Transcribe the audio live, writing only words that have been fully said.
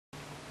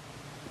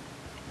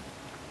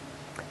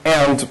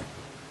and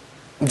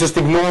just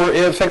ignore,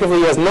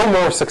 effectively has no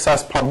more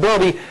success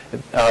probability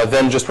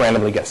than just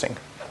randomly guessing.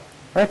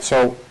 Right?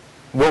 So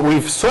what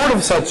we've sort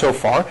of said so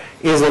far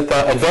is that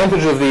the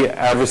advantage of the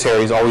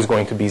adversary is always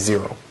going to be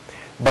 0.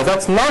 But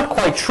that's not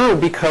quite true,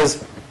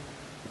 because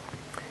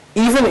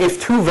even if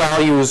two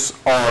values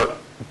are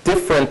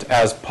different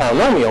as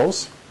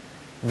polynomials,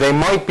 they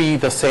might be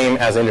the same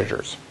as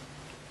integers.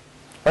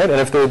 Right? And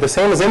if they're the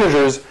same as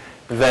integers,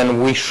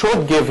 then we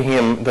should give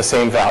him the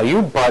same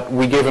value, but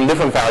we give him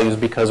different values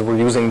because we're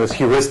using this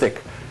heuristic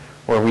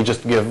where we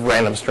just give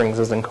random strings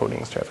as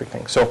encodings to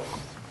everything. So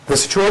the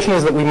situation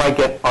is that we might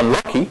get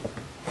unlucky,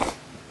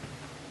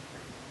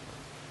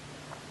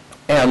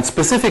 and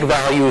specific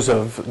values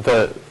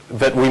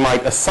that we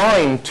might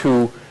assign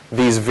to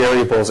these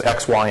variables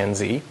x, y, and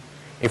z,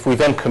 if we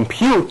then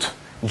compute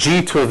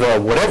g to the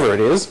whatever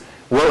it is,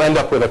 we'll end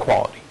up with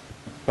equality.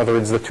 In other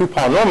words, the two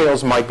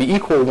polynomials might be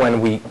equal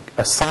when we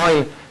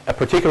assign a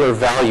particular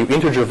value,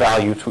 integer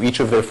value, to each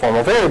of their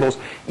formal variables,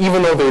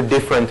 even though they're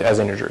different as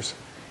integers.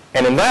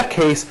 And in that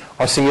case,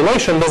 our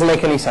simulation doesn't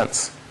make any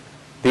sense.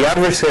 The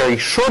adversary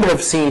should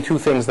have seen two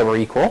things that were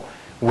equal.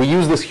 We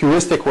use this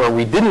heuristic where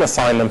we didn't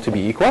assign them to be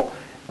equal,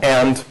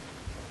 and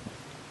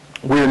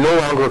we're no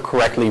longer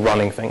correctly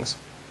running things.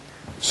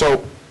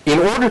 So in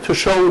order to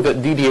show that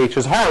DDH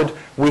is hard,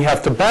 we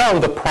have to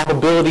bound the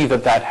probability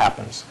that that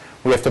happens.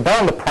 We have to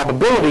bound the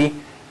probability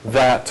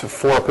that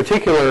for a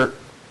particular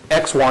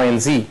x, y, and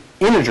z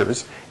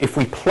integers, if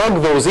we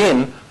plug those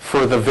in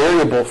for the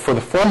variable, for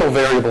the formal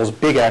variables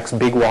big X,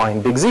 big Y,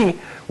 and big Z,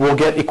 we'll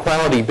get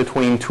equality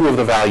between two of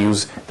the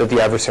values that the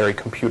adversary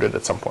computed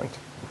at some point.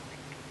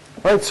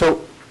 All right,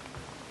 so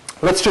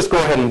let's just go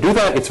ahead and do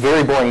that. It's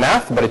very boring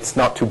math, but it's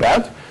not too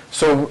bad.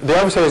 So the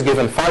adversary is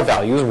given 5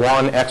 values,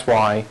 1, x,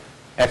 y,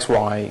 x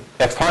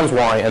times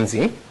y, and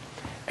z.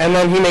 And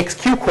then he makes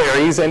q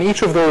queries, and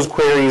each of those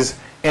queries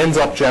ends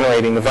up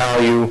generating a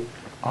value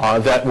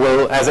that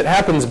will, as it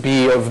happens,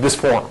 be of this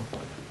form,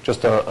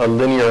 just a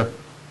linear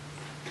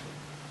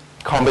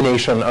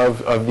combination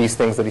of these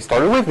things that he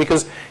started with,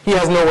 because he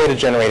has no way to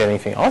generate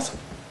anything else.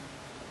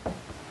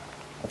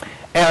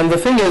 And the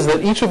thing is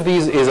that each of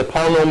these is a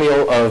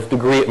polynomial of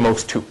degree at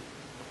most 2.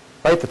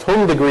 Right? The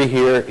total degree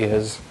here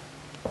is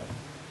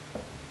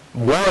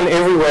 1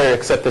 everywhere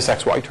except this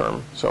xy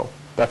term. So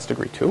that's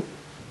degree 2.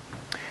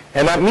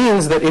 And that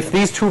means that if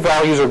these two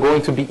values are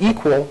going to be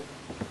equal,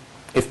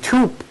 if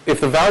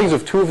the values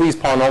of two of these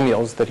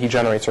polynomials that he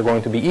generates are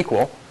going to be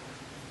equal,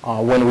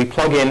 when we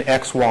plug in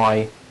x,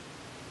 y,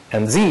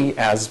 and z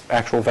as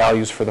actual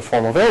values for the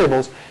formal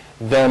variables,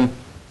 then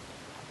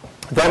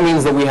that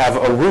means that we have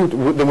a root,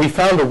 that we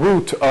found a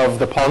root of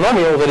the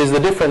polynomial that is the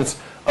difference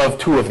of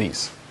two of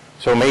these.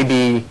 So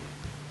maybe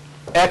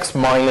x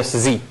minus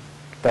z.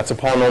 That's a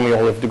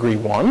polynomial of degree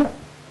 1.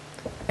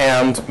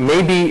 And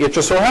maybe it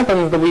just so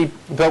happens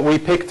that we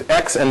picked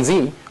x and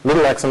z,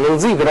 little x and little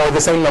z, that are the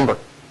same number.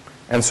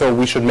 And so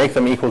we should make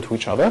them equal to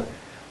each other.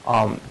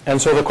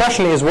 And so the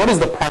question is, what is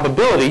the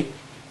probability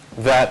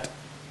that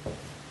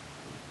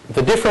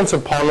the difference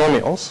of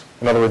polynomials,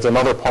 in other words,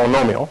 another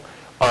polynomial,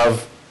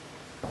 of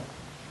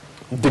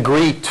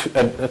degree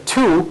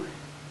 2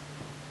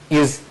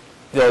 is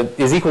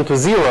equal to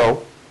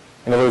 0?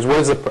 In other words, what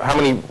is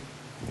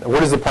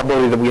the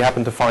probability that we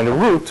happen to find a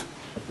root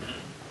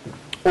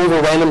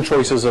over random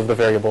choices of the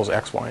variables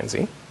x, y, and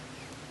z,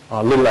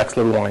 little x,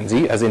 little y, and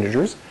z as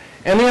integers?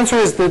 And the answer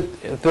is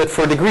that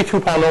for degree 2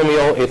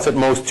 polynomial, it's at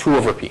most 2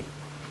 over p,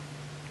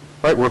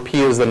 right, where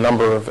p is the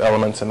number of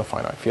elements in the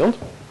finite field.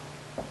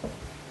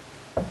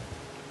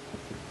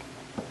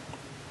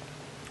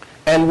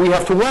 And we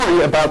have to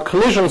worry about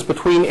collisions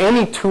between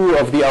any two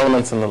of the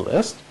elements in the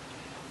list.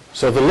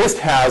 So the list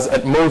has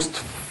at most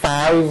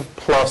 5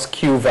 plus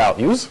q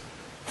values,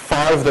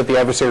 5 that the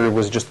adversary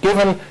was just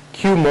given,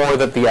 q more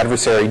that the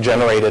adversary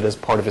generated as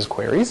part of his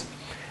queries.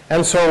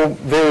 And so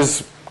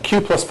there's q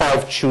plus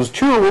 5 choose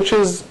 2, which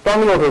is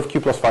on the order of q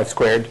plus 5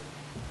 squared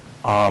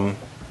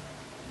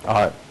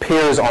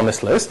pairs on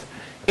this list.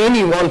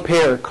 Any one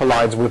pair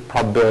collides with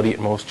probability at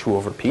most 2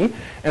 over p.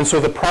 And so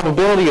the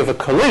probability of a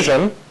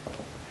collision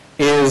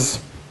is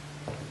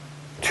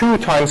 2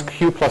 times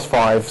q plus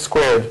 5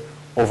 squared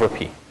over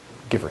p,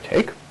 give or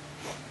take.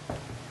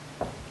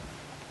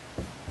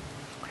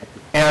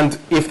 And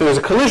if there was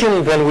a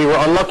collision, then we were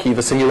unlucky.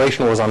 The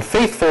simulation was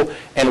unfaithful,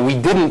 and we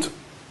didn't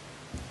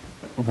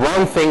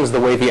run things the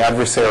way the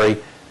adversary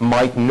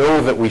might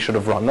know that we should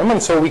have run them.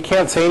 And so we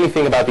can't say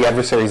anything about the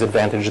adversary's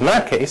advantage in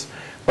that case.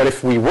 But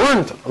if we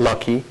weren't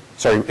unlucky,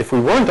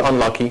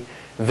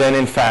 then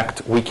in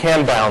fact we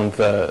can bound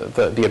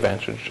the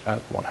advantage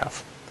at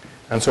 1/2.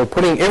 And so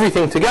putting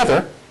everything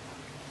together,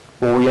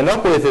 what we end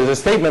up with is a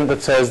statement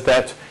that says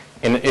that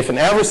if an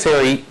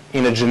adversary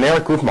in a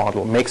generic group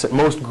model makes at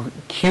most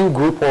q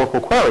group oracle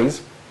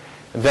queries,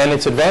 then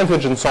its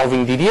advantage in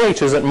solving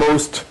DDH is at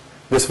most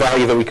this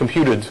value that we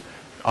computed,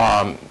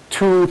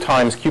 2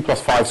 times q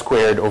plus 5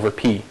 squared over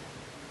p,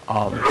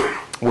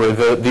 where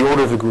the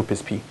order of the group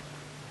is p.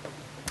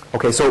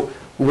 Okay, so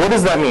what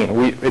does that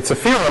mean? It's a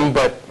theorem,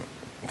 but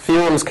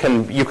theorems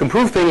you can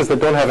prove things that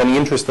don't have any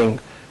interesting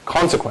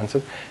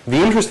consequences. The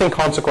interesting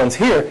consequence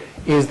here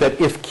is that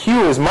if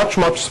q is much,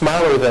 much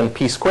smaller than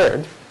p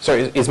squared,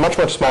 is much,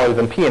 much smaller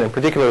than p, and in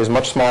particular is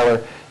much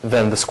smaller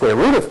than the square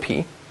root of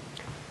p,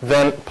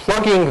 then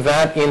plugging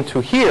that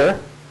into here,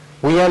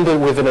 we end up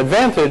with an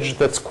advantage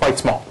that's quite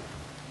small.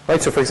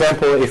 Right? So for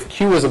example, if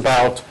q is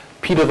about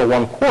p to the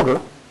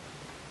 1/4,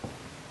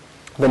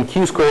 then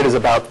q squared is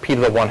about p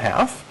to the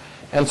 1/2.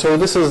 And so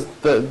this is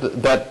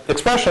that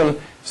expression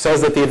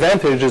says that the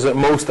advantage is at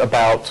most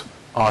about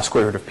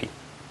square root of p.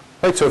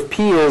 Right? So if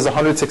p is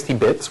 160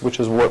 bits, which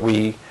is what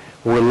we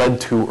were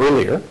led to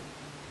earlier,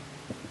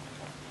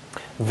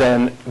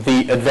 then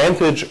the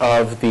advantage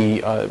of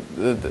the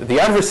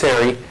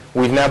adversary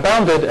we've now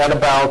bounded at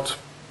about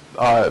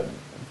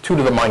 2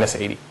 to the minus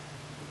 80,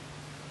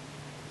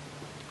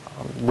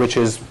 which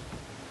is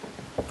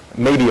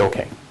maybe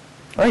okay.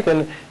 Right?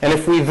 And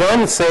if we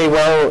then say,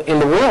 well, in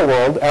the real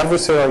world,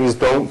 adversaries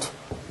don't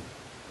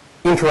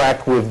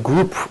interact with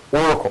group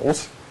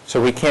oracles,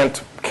 so we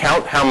can't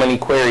count how many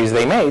queries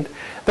they made,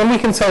 then we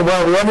can say,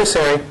 well, the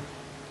adversary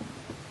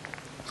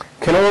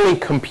can only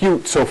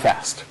compute so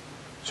fast.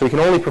 So we can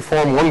only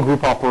perform one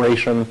group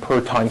operation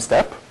per time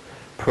step,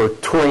 per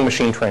Turing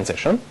machine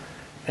transition,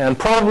 and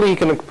probably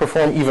can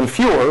perform even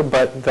fewer,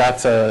 but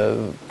that's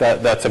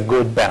a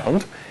good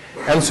bound.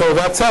 And so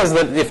that says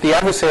that if the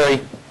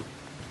adversary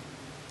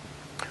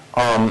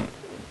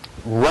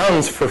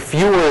runs for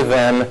fewer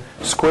than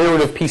square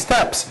root of p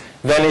steps,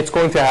 then it's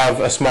going to have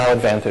a small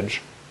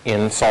advantage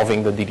in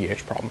solving the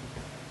DDH problem.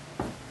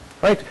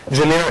 Right?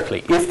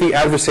 Generically, if the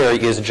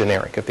adversary is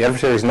generic. If the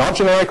adversary is not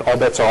generic, all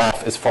bets are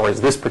off as far as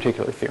this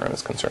particular theorem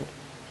is concerned.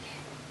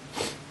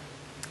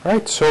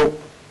 Right? So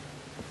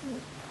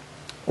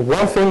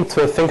one thing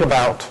to think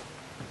about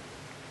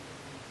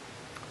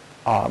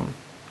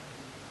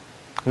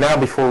now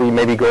before we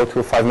maybe go to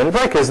a 5-minute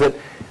break is that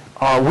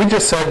we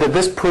just said that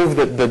this proved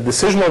that the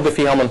decision of the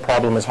Diffie-Hellman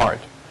problem is hard.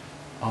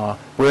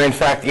 Where in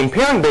fact in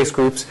pairing-based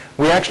groups,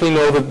 we actually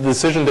know that the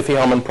decision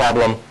Diffie-Hellman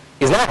problem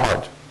is not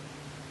hard.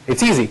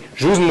 It's easy.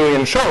 Zhuz and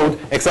Nguyen showed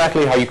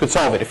exactly how you could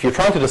solve it. If you're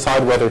trying to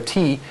decide whether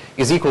t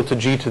is equal to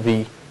g to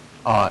the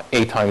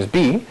a times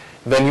b,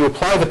 then you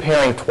apply the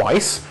pairing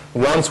twice,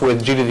 once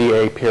with g to the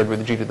a paired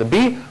with g to the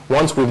b,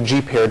 once with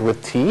g paired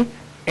with t,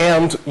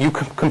 and you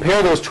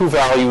compare those two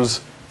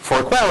values for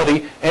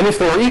equality, and if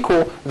they're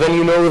equal, then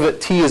you know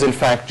that t is in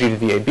fact g to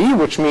the ab,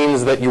 which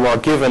means that you are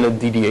given a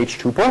DDH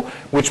tuple,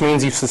 which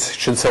means you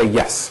should say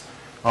yes.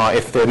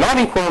 If they're not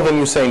equal, then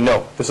you say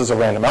no, this is a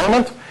random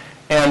element,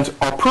 and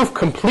our proof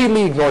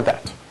completely ignored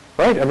that.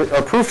 Right?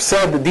 Our proof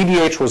said that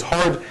DDH was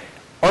hard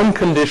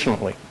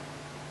unconditionally.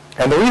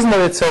 And the reason that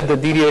it said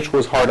that DDH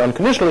was hard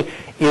unconditionally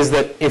is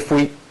that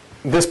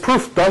this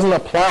proof doesn't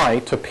apply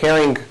to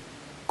pairing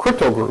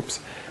crypto groups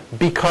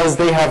because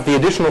they have the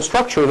additional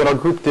structure that our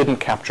group didn't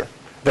capture,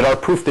 that our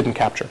proof didn't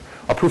capture.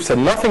 Our proof said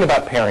nothing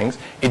about pairings.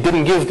 It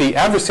didn't give the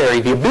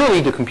adversary the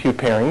ability to compute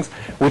pairings,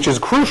 which is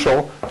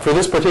crucial for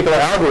this particular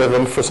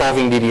algorithm for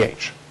solving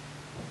DDH.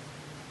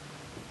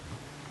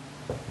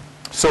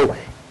 So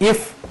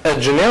if a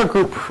generic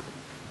group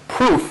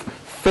proof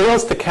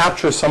fails to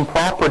capture some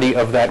property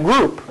of that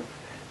group,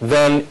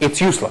 then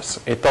it's useless.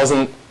 It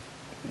doesn't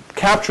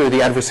capture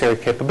the adversary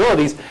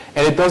capabilities,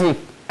 and it doesn't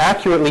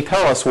accurately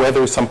tell us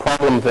whether some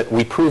problem that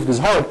we proved is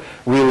hard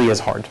really is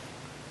hard.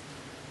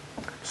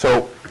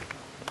 So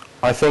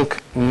I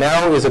think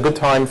now is a good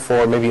time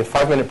for maybe a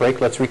 5-minute break.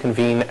 Let's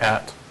reconvene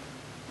at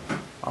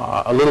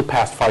a little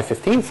past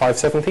 5:15,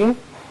 5:17.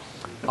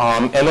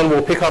 And then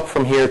we'll pick up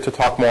from here to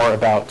talk more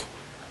about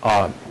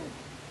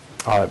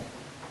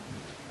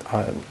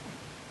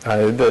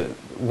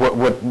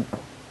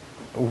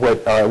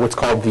what's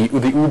called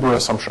the Uber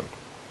assumption.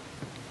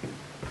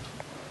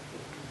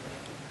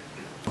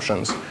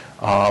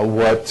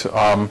 What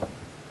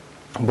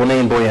Bonnet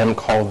and Boyen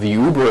call the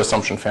Uber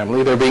assumption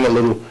family. They're being a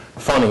little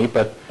funny,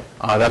 but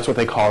that's what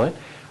they call it.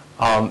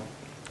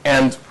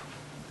 And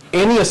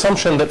any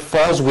assumption that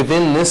falls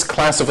within this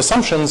class of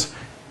assumptions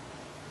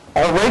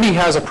already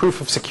has a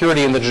proof of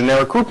security in the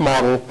generic group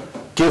model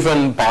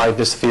given by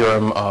this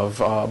theorem of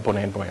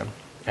Bonnet and Boyen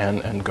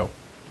and Go.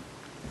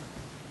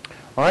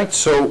 All right,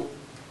 so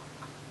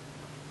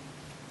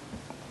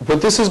what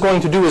this is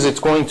going to do is it's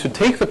going to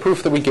take the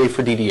proof that we gave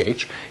for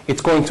DDH,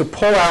 it's going to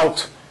pull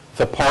out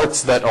the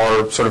parts that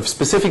are sort of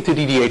specific to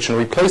DDH and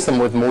replace them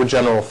with more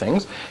general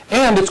things,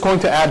 and it's going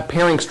to add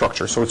pairing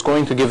structure. So it's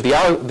going to give the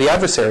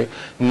adversary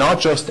not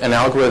just an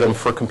algorithm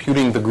for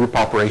computing the group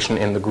operation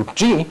in the group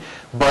G,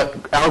 but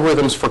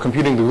algorithms for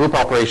computing the group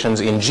operations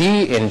in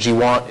G, in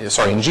G1,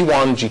 in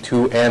G1,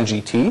 G2, and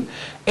GT,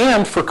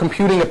 and for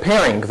computing a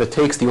pairing that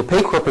takes the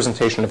opaque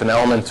representation of an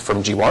element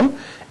from G1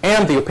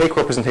 and the opaque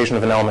representation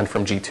of an element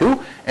from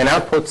G2 and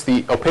outputs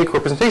the opaque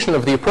representation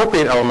of the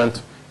appropriate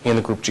element in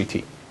the group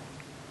GT.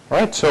 All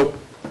right, so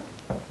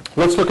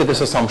let's look at this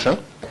assumption.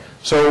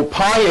 So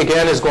pi,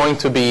 again, is going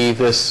to be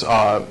this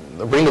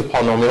ring of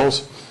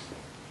polynomials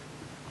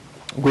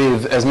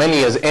with as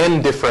many as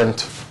n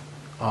different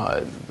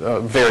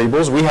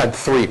variables. We had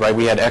 3, right?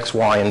 We had x,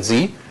 y, and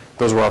z.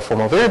 Those were our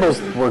formal variables.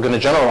 We're going to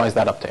generalize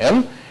that up to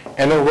n.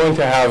 And then we're going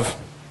to have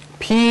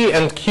p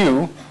and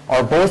q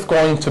are both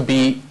going to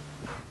be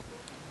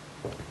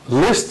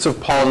lists of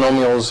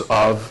polynomials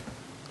of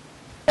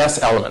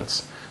s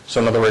elements. So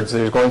in other words,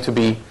 there's going to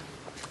be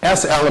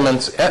s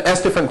elements,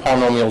 s different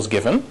polynomials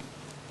given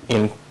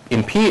in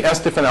P, s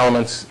different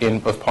elements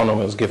of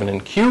polynomials given in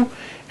Q.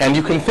 And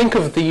you can think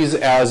of these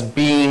as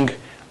being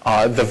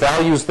the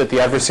values that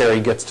the adversary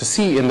gets to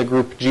see in the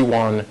group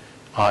G1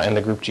 and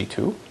the group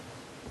G2.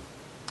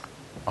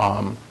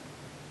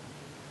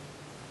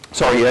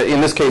 Sorry,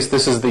 in this case,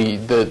 this is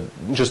the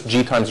just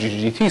G times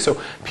GGT.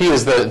 So P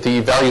is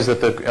the values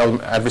that the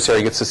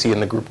adversary gets to see in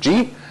the group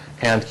G,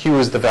 and Q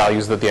is the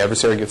values that the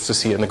adversary gets to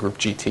see in the group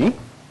GT.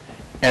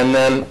 And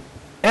then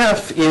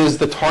F is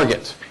the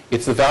target.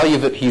 It's the value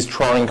that he's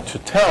trying to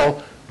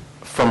tell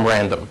from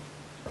random.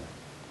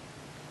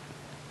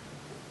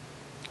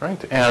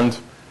 Right? And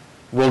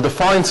we'll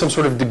define some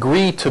sort of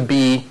degree to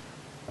be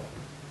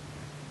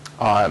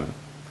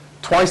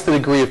twice the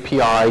degree of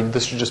pi.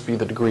 This should just be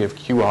the degree of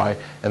qi,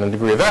 and the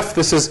degree of f.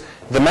 This is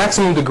the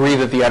maximum degree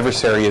that the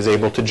adversary is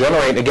able to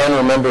generate. Again,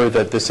 remember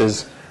that this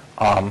is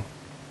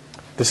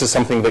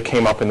something that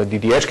came up in the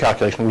DDH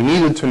calculation. We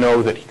needed to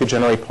know that he could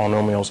generate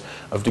polynomials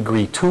of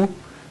degree 2.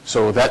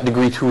 So that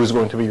degree 2 is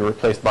going to be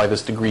replaced by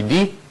this degree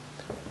d.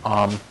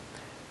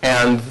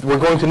 And we're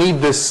going to need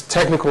this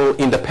technical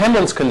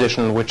independence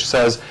condition, which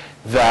says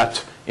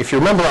that, if you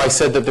remember, I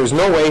said that there's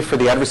no way for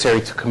the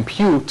adversary to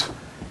compute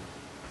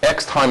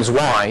x times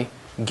y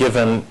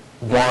given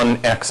 1,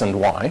 x, and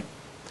y.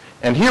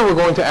 And here we're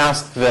going to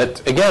ask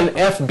that, again,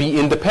 f be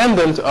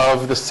independent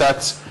of the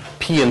sets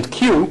p and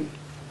q,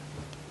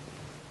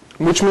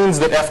 which means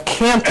that f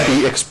can't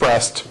be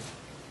expressed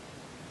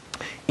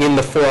in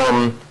the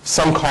form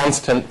some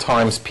constant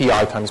times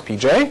pi times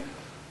pj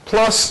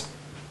plus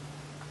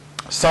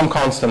some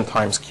constant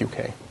times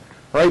qk.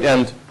 Right?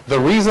 And the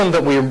reason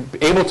that we're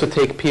able to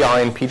take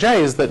pi and pj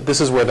is that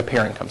this is where the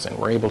pairing comes in.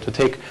 We're able to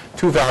take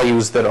two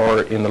values that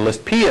are in the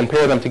list p and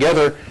pair them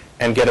together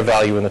and get a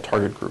value in the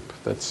target group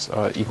that's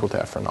equal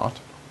to f or not.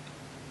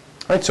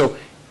 Right? So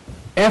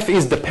f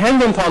is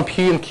dependent on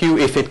p and q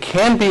if it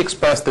can be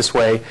expressed this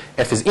way.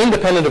 F is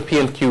independent of p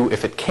and q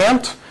if it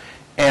can't.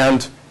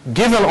 And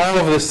given all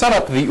of this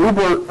setup, the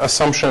Uber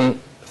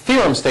assumption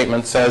theorem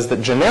statement says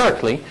that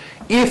generically,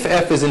 if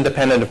f is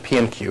independent of p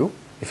and q,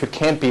 if it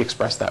can't be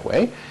expressed that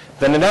way,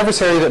 then an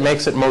adversary that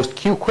makes at most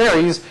q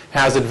queries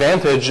has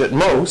advantage at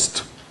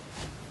most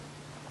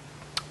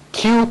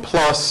q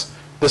plus,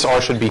 this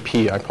r should be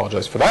p, I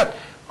apologize for that,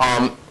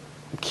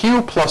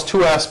 q plus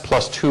 2s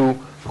plus 2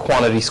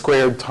 quantity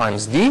squared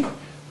times d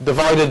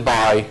divided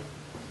by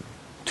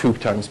 2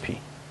 times p.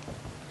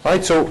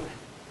 Right? So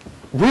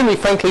really,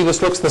 frankly,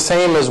 this looks the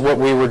same as what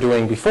we were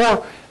doing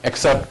before,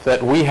 except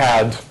that we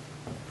had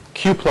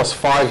q plus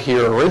 5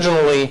 here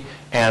originally,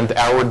 and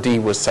our d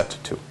was set to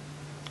 2.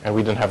 And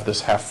we didn't have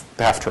this half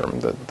term.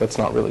 That's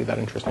not really that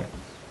interesting.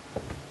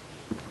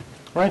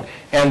 Right?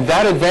 And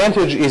that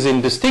advantage is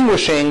in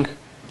distinguishing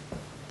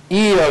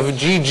e of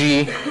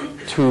gg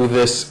to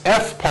this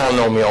f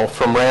polynomial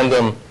from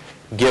random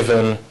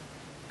given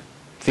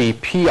the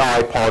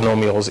pi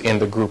polynomials in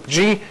the group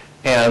G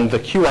and the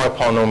qi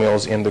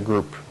polynomials in the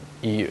group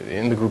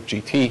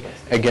GT,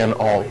 again,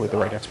 all with the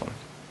right exponent.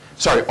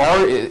 Sorry,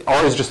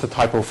 R is just a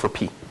typo for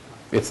P.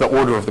 It's the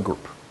order of the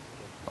group.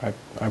 I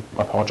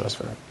apologize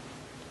for that.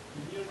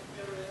 In your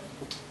theorem,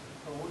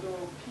 the order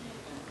of P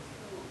and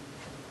Q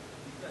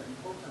is that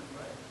important,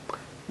 right?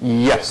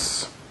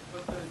 Yes.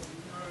 But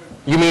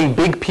You mean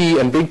big P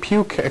and big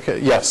Q?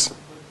 Yes.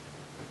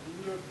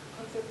 in your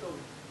concept of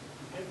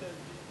dependency,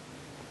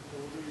 the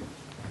order is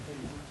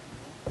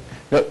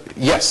very important.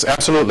 Yes,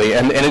 absolutely.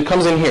 And it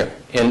comes in here.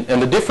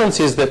 And the difference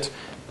is that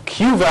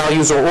Q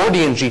values are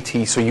already in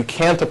GT, so you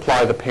can't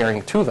apply the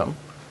pairing to them.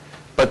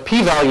 But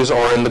P values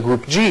are in the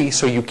group G,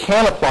 so you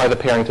can apply the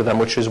pairing to them,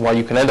 which is why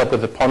you can end up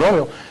with a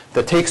polynomial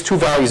that takes two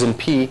values in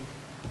P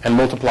and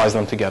multiplies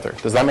them together.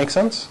 Does that make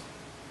sense?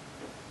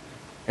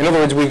 In other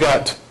words, we've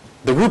got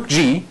the group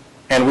G,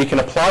 and we can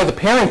apply the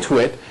pairing to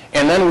it,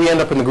 and then we end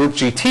up in the group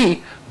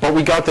GT, but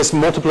we got this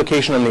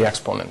multiplication in the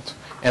exponent.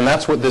 And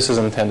that's what this is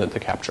intended to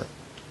capture.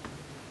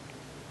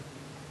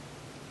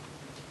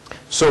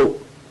 So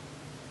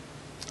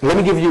let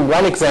me give you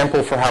one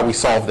example for how we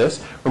solve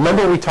this.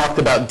 Remember we talked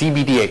about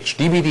dBdH.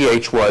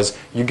 dBdH was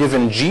you're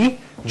given G,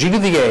 G to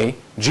the A,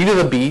 G to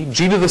the B,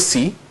 G to the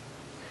C,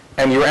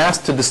 and you're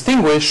asked to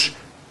distinguish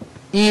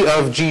E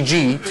of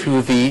GG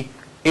to the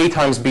A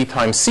times B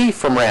times C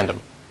from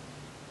random.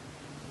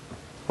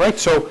 Right?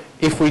 So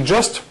if we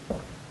just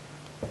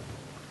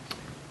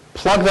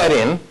plug that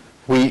in,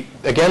 we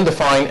again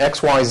define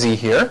x, y, z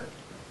here.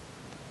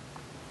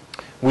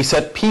 We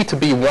set P to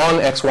be 1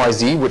 x, y,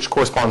 z, which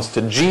corresponds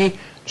to G,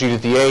 G to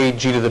the A,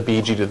 G to the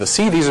B, G to the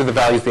C. These are the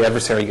values the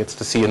adversary gets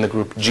to see in the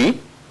group G.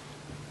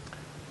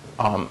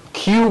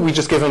 Q, we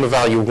just give him a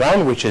value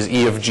 1, which is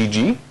E of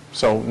GG,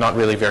 so not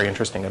really very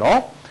interesting at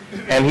all.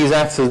 And he's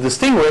asked to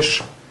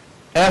distinguish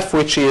F,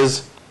 which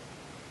is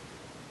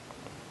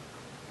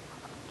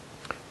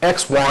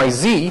x, y,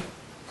 z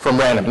from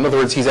random. In other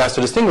words, he's asked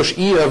to distinguish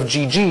E of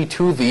GG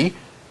to the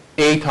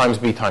A times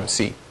B times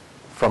C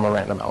from a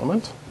random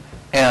element.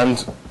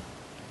 And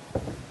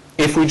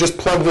if we just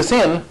plug this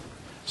in,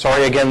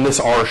 sorry, again, this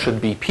R should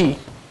be P,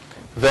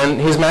 then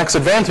his max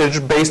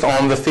advantage, based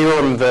on the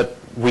theorem that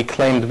we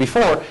claimed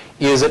before,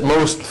 is at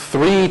most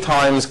 3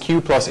 times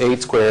Q plus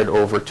 8 squared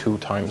over 2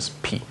 times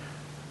P,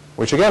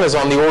 which again is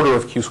on the order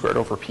of Q squared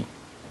over P.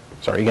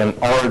 Sorry, again,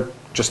 R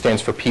just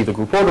stands for P, the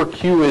group order.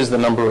 Q is the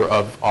number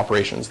of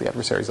operations the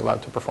adversary is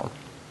allowed to perform.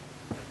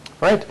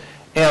 Right?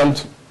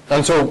 And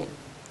so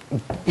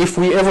if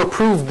we ever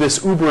prove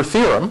this Uber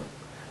theorem,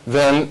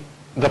 then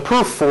the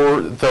proof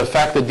for the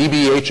fact that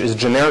DBH is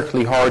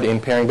generically hard in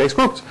pairing-based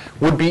groups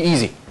would be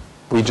easy.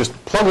 We just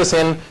plug this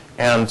in,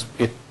 and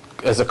it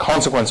as a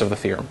consequence of the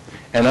theorem.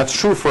 And that's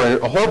true for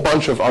a whole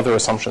bunch of other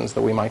assumptions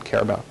that we might care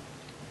about.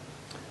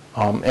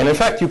 And in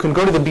fact, you can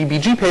go to the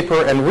BBG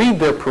paper and read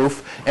their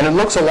proof, and it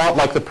looks a lot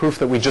like the proof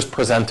that we just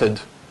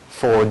presented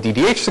for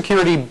DDH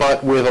security,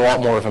 but with a lot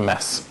more of a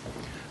mess.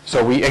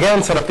 So we,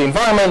 again, set up the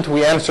environment.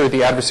 We answer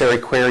the adversary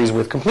queries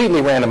with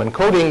completely random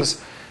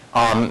encodings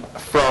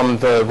from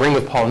the ring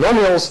of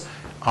polynomials.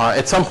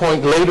 At some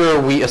point later,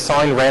 we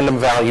assign random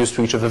values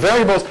to each of the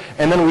variables,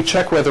 and then we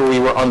check whether we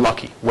were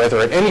unlucky, whether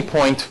at any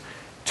point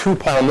 2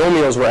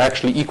 polynomials were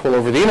actually equal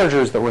over the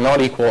integers that were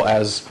not equal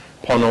as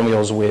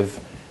polynomials with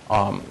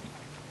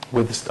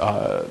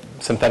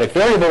synthetic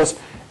variables,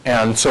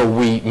 and so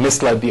we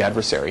misled the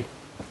adversary.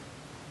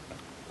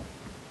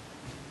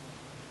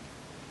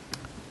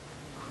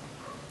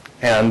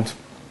 And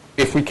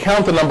if we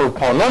count the number of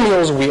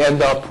polynomials, we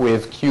end up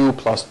with Q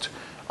plus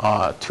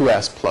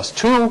 2S plus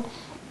 2.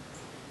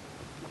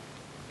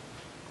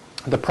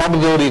 The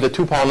probability that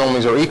 2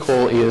 polynomials are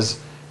equal is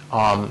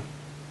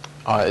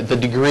the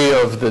degree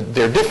of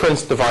their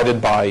difference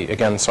divided by,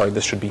 again, sorry,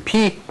 this should be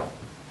P.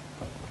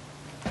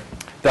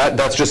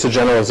 That's just a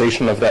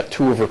generalization of that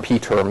 2 over P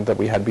term that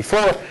we had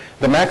before.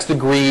 The max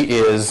degree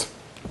is,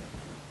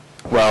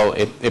 well,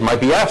 it might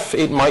be F,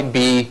 it might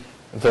be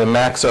the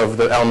max of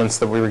the elements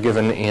that we were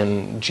given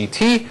in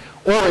GT,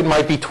 or it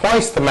might be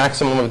twice the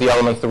maximum of the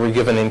elements that were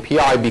given in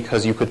PI,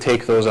 because you could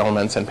take those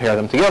elements and pair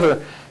them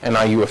together, and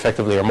now you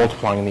effectively are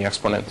multiplying the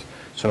exponent.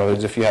 So in other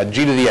words, if you had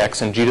G to the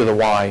X and G to the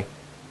Y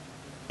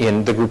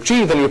in the group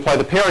G, then you apply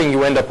the pairing,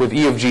 you end up with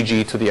E of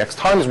GG to the X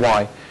times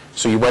Y.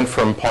 So you went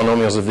from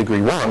polynomials of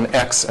degree 1,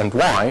 X and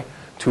Y,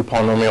 to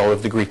polynomial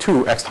of degree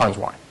 2, X times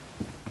Y.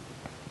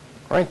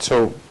 Right?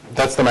 So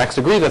that's the max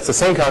degree. That's the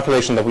same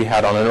calculation that we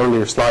had on an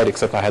earlier slide,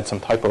 except I had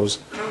some typos.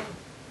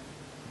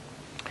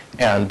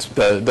 And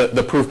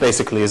the proof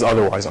basically is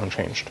otherwise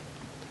unchanged.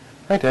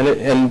 Right?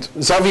 And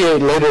Xavier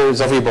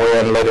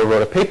Boyan later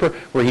wrote a paper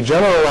where he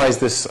generalized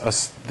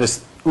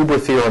this Uber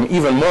theorem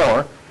even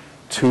more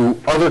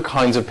to other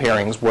kinds of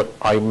pairings. What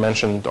I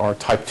mentioned are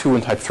type 2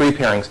 and type 3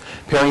 pairings,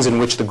 pairings in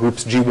which the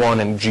groups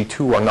G1 and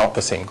G2 are not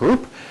the same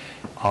group,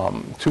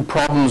 to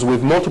problems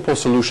with multiple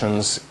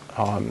solutions,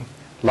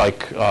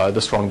 like the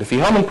strong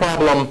Diffie-Hellman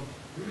problem,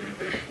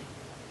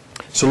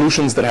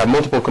 solutions that have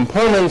multiple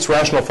components,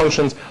 rational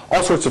functions,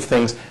 all sorts of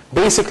things.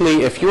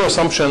 Basically, if your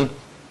assumption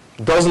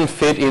doesn't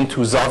fit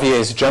into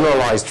Xavier's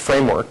generalized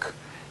framework,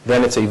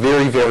 then it's a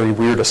very, very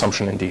weird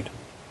assumption indeed.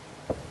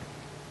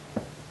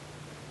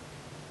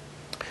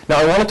 Now,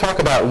 I want to talk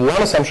about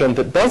one assumption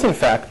that does, in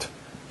fact,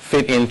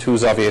 fit into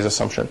Xavier's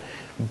assumption,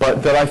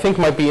 but that I think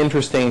might be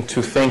interesting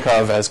to think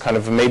of as kind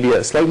of maybe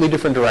a slightly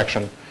different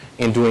direction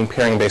in doing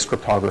pairing-based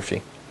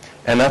cryptography.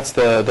 And that's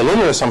the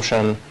linear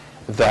assumption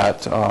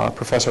that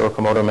Professor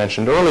Okamoto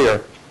mentioned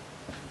earlier.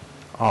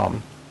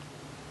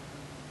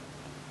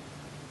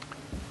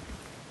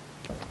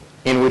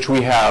 In which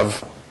we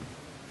have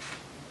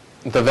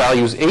the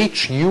values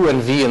H, U,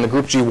 and V in the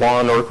group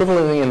G1, or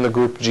equivalently in the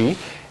group G,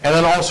 and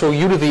then also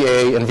U to the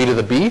A and V to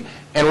the B,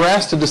 and we're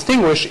asked to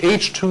distinguish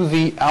H to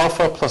the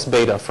alpha plus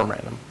beta from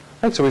random.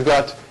 Right, so we've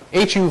got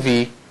H, U,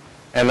 V,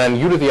 and then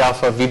U to the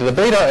alpha, V to the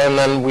beta, and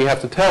then we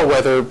have to tell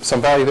whether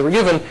some value that we're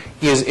given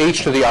is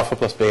H to the alpha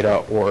plus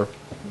beta, or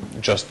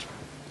just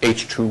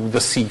H to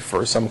the C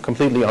for some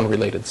completely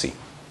unrelated C.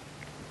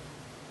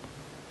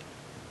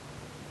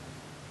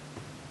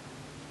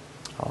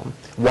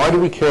 Why do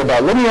we care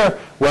about linear?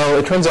 Well,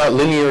 it turns out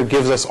linear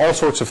gives us all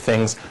sorts of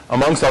things.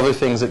 Amongst other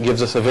things, it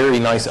gives us a very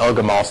nice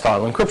El-Gamal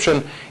style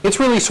encryption. It's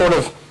really sort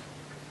of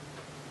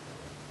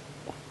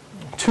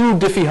 2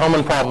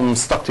 Diffie-Hellman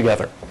problems stuck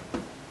together.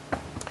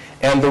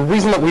 And the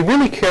reason that we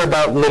really care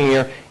about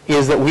linear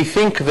is that we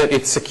think that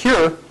it's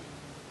secure,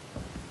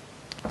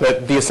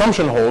 that the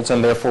assumption holds,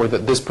 and therefore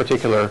that this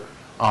particular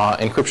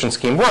encryption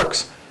scheme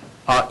works,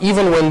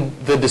 even when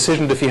the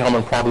decision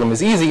Diffie-Hellman problem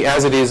is easy,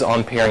 as it is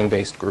on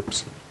pairing-based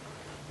groups.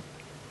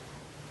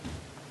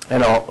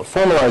 And I'll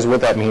formalize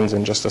what that means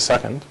in just a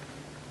second.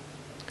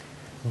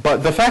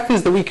 But the fact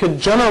is that we could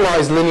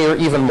generalize linear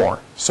even more.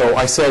 So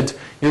I said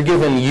you're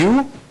given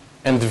U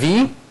and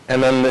V,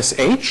 and then this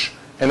H,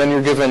 and then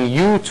you're given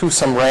U to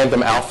some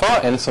random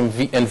alpha and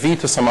V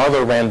to some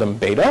other random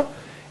beta.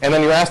 and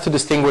then you're asked to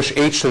distinguish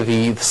h to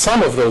the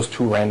sum of those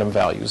two random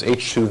values,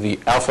 h to the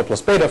alpha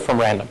plus beta, from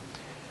random.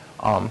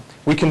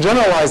 We can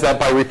generalize that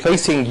by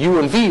replacing u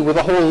and v with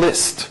a whole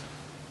list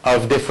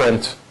of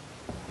different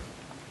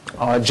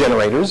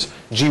generators,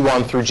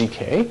 g1 through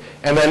gk,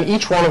 and then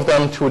each one of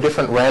them to a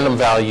different random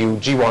value.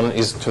 G1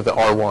 is to the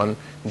r1,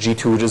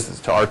 g2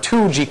 is to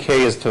r2, gk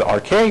is to the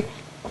rk,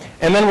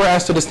 and then we're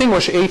asked to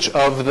distinguish h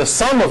of the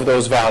sum of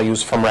those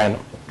values from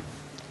random.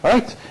 All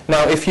right?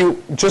 Now, if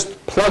you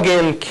just plug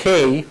in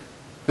k,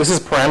 this is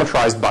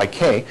parameterized by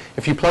k.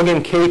 If you plug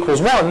in k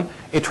equals 1,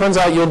 it turns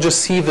out you'll just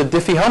see the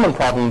Diffie-Hellman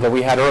problem that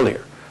we had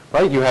earlier.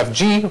 Right? You have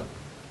g,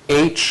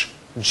 h,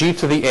 g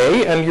to the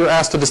a, and you're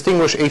asked to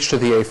distinguish h to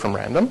the a from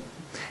random.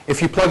 If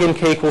you plug in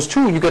k equals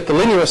 2, you get the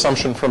linear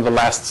assumption from the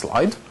last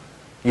slide.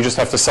 You just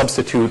have to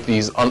substitute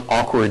these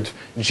awkward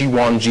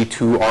g1,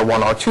 g2,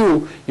 r1, r2.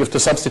 You have to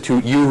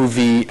substitute u,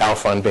 v,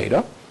 alpha, and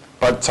beta,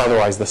 but it's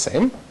otherwise the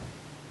same.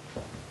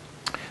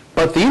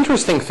 But the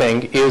interesting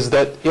thing is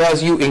that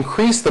as you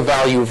increase the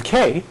value of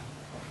k,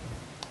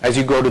 as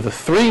you go to the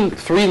 3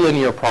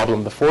 linear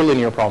problem, the 4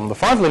 linear problem, the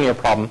 5 linear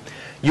problem,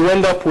 you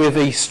end up with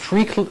a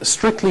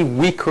strictly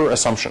weaker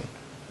assumption.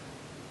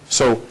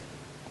 So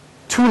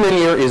 2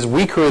 linear is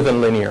weaker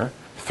than linear,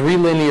 3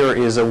 linear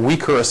is a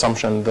weaker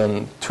assumption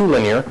than 2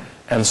 linear,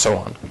 and so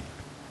on.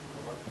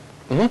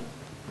 Mm-hmm. Is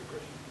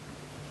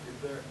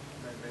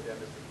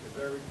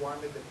there a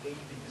requirement that h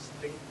be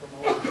distinct from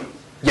all of these?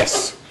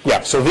 Yes.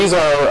 Yeah. So these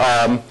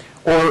are,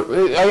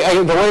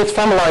 the way it's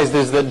formalized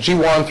is that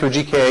G1 through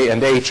GK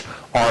and H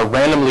are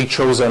randomly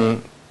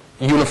chosen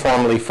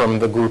uniformly from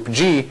the group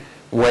G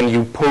when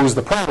you pose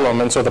the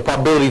problem, and so the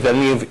probability that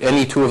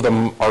any two of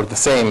them are the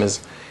same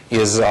is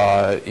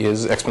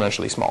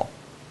exponentially small.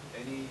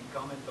 Any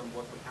comment on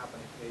what would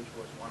happen if H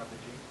was one of the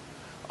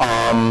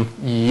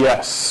G?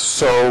 Yes.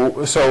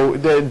 So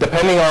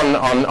depending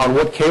on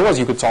what K was,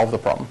 you could solve the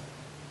problem.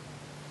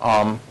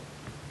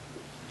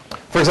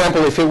 For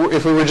example, if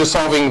we were just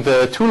solving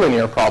the 2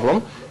 linear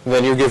problem,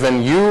 then you're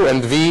given u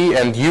and v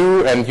and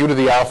u to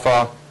the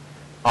alpha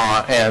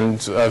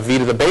and v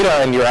to the beta,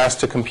 and you're asked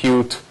to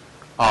compute.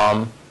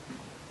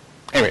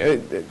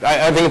 Anyway,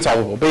 I think it's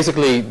solvable.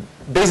 Basically,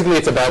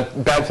 it's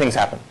about bad things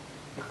happen,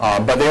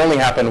 but they only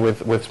happen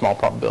with small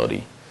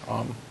probability,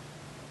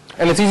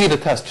 and it's easy to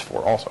test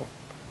for also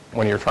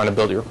when you're trying to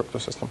build your crypto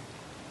system.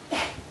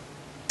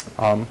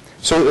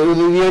 So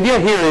the idea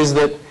here is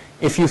that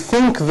if you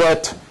think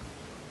that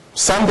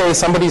someday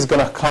somebody's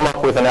going to come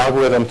up with an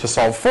algorithm to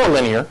solve 4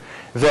 linear,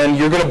 then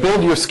you're going to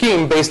build your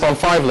scheme based on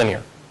 5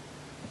 linear.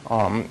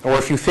 Or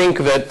if you think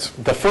that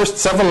the first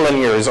 7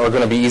 linears are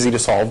going to be easy to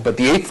solve, but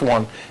the 8th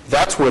one,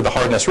 that's where the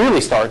hardness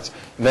really starts,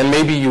 then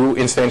maybe you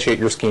instantiate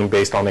your scheme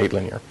based on 8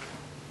 linear.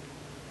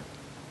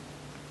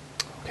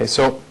 Okay,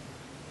 so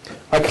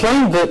I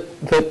claim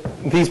that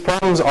these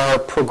problems are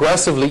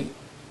progressively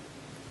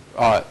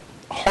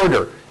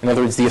harder. In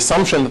other words, the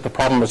assumption that the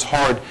problem is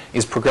hard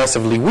is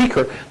progressively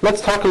weaker. Let's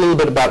talk a little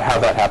bit about how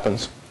that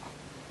happens.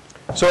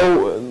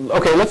 So,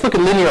 okay, let's look at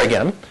linear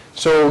again.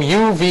 So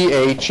u, v,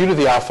 h, u to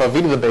the alpha,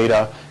 v to the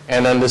beta,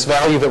 and then this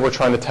value that we're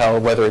trying to tell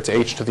whether it's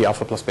h to the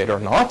alpha plus beta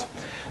or not.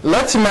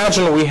 Let's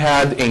imagine we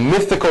had a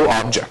mythical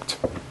object.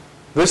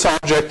 This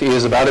object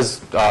is about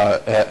as,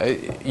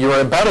 you're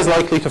about as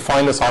likely to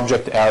find this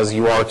object as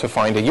you are to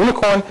find a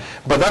unicorn,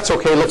 but that's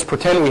okay, let's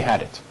pretend we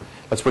had it.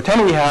 Let's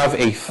pretend we have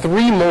a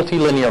 3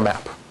 multilinear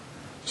map.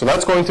 So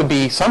that's going to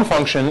be some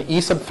function e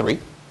sub 3,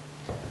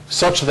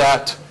 such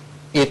that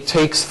it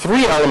takes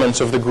 3 elements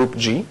of the group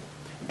G,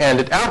 and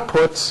it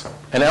outputs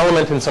an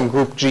element in some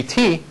group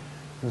GT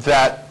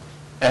that,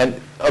 and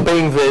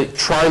obeying the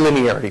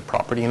trilinearity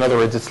property. In other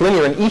words, it's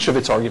linear in each of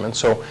its arguments.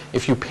 So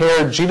if you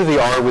pair G to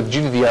the R with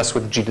G to the S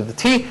with G to the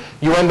T,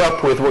 you end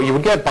up with what you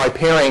would get by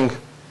pairing,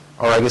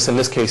 or I guess in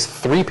this case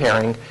 3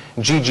 pairing,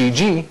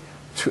 GGG,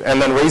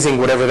 and then raising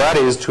whatever that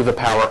is to the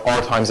power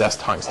R times S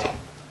times T.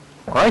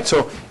 All right,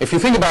 so if you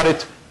think about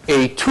it,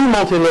 a 2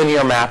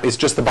 multilinear map is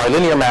just the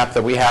bilinear map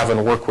that we have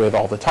and work with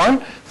all the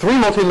time. 3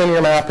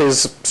 multilinear map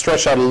is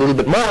stretched out a little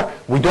bit more.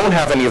 We don't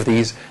have any of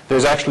these.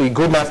 There's actually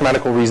good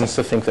mathematical reasons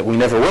to think that we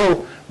never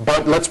will,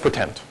 but let's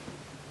pretend.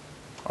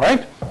 All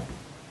right?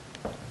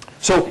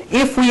 So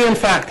if we in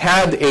fact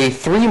had a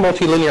 3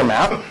 multilinear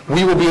map,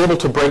 we would be able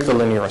to break the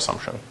linear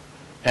assumption.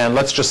 And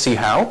let's just see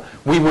how.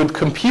 We would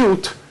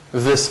compute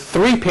this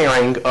 3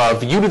 pairing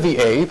of u to the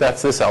a,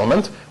 that's this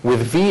element,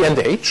 with v and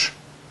h.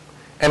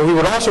 And we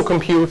would also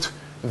compute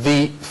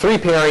the 3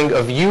 pairing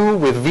of u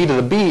with v to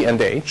the b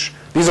and h.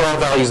 These are all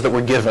values that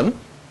were given.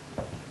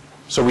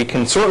 So we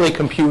can certainly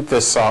compute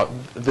this,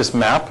 this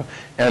map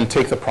and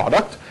take the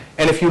product.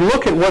 And if you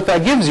look at what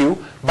that gives you,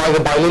 by the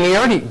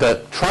bilinearity,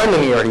 the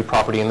trilinearity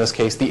property in this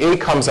case, the a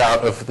comes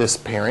out of this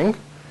pairing,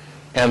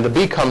 and the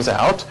b comes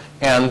out,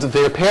 and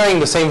they're pairing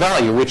the same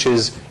value, which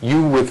is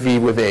u with v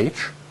with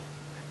h.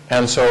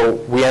 And so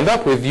we end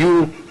up with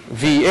u,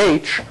 v,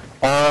 h,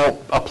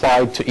 all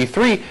applied to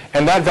E3,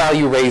 and that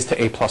value raised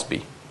to a plus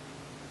b.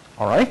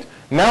 All right?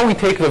 Now we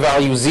take the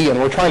value z, and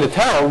we're trying to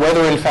tell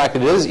whether in fact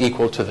it is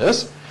equal to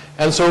this.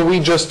 And so we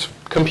just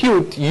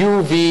compute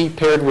uv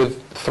paired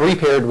with 3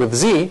 paired with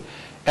z,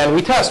 and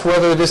we test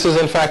whether this is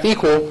in fact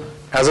equal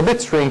as a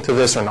bit string to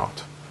this or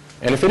not.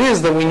 And if it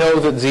is, then we know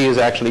that z is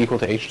actually equal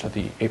to h to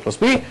the a plus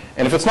b.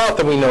 And if it's not,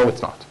 then we know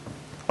it's not.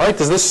 All right,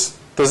 does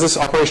this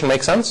operation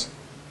make sense?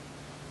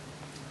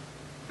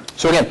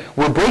 So again,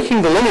 we're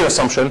breaking the linear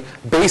assumption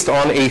based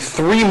on a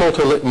 3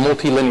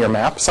 multilinear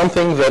map,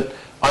 something that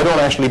I don't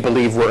actually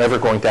believe we're ever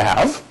going to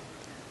have.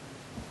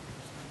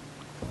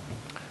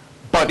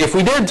 But if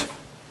we did,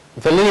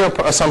 the linear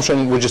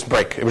assumption would just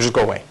break. It would just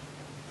go away.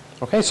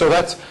 Okay, so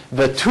that's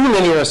the 2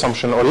 linear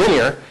assumption, or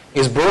linear,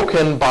 is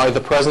broken by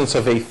the presence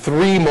of a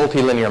 3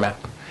 multilinear map.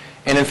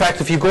 And in fact,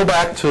 if you go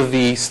back to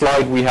the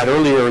slide we had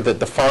earlier that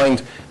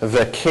defined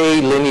the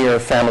k-linear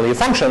family of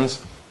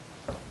functions,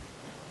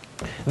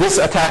 this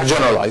attack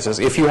generalizes.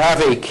 If you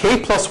have a k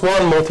plus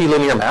 1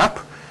 multilinear map,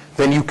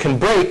 then you can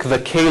break the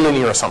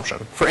k-linear assumption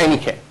for any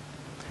k.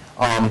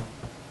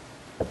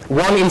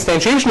 One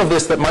instantiation of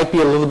this that might be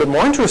a little bit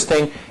more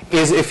interesting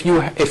is if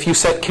you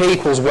set k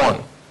equals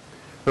 1.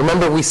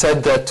 Remember we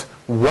said that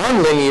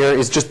 1 linear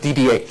is just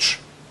DDH.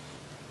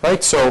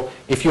 Right? So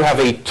if you have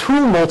a 2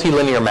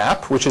 multilinear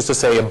map, which is to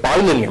say a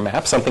bilinear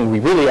map, something we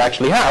really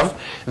actually have,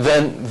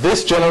 then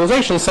this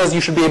generalization says you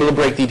should be able to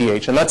break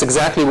DDH. And that's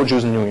exactly what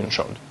Jews and Nguyen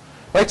showed.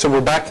 Right? So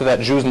we're back to that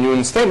Jews and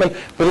Nguyen statement,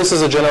 but this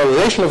is a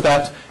generalization of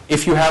that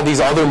if you have these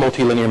other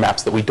multilinear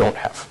maps that we don't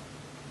have.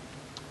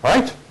 All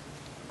right?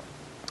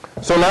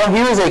 So now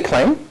here is a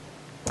claim.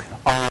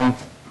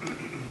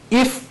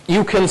 If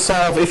you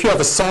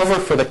have a solver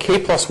for the k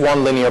plus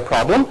 1 linear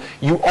problem,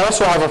 you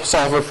also have a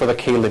solver for the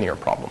k linear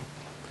problem.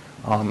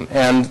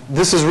 And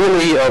this is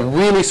really a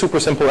really super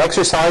simple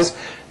exercise.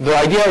 The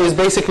idea is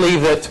basically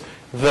that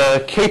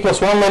the k plus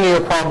 1 linear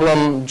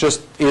problem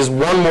just is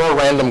one more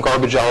random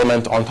garbage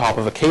element on top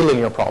of a k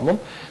linear problem.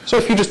 So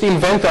if you just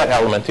invent that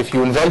element, if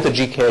you invent a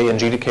gk and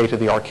g to k to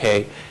the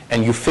rk,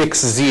 and you fix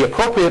z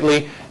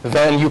appropriately,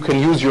 then you can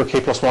use your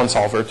k plus 1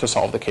 solver to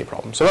solve the k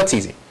problem. So that's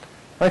easy.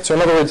 Right? So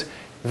in other words,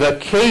 the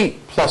k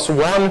plus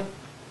 1,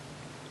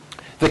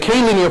 the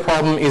k linear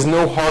problem is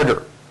no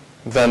harder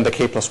than the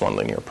k plus 1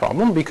 linear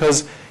problem,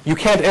 because you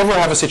can't ever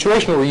have a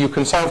situation where you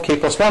can solve k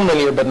plus 1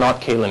 linear but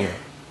not k linear.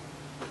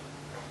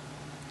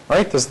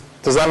 Right? Does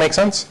that make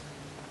sense?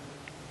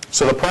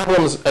 So the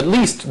problems at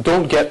least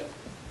don't get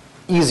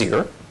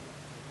easier.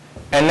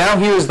 And now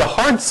here's the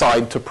hard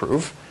side to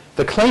prove.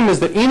 The claim is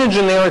that in a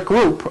generic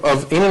group,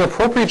 in an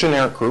appropriate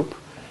generic group,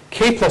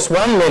 k plus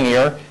 1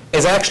 linear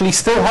is actually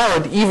still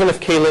hard even if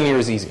k linear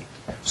is easy.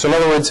 So in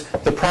other words,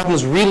 the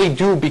problems really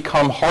do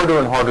become harder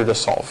and harder to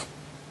solve.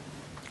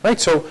 Right?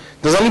 So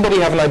does anybody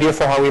have an idea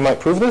for how we might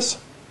prove this?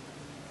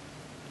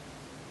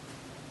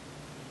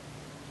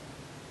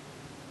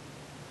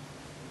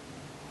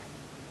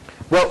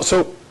 Well,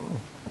 so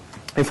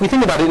if we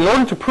think about it, in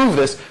order to prove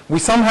this, we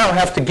somehow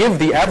have to give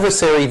the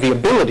adversary the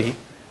ability,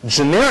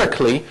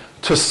 generically,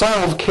 to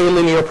solve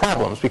k-linear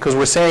problems, because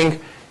we're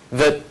saying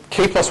that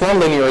k plus 1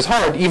 linear is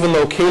hard, even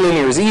though k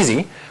linear is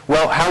easy.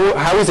 Well,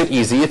 how is it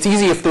easy? It's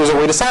easy if there's a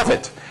way to solve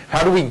it.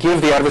 How do we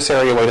give the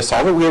adversary a way to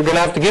solve it? We're going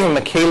to have to give him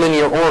a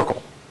k-linear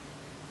oracle.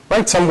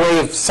 Right? Some way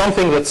of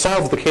something that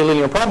solves the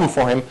k-linear problem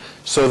for him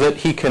so that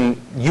he can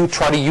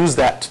try to use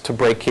that to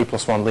break k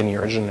plus 1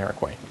 linear in a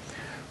generic way.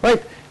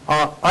 Right?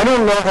 I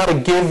don't know how to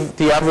give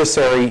the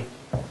adversary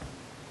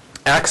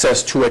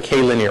access to a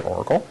k-linear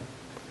oracle,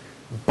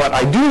 but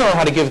I do know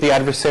how to give the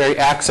adversary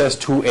access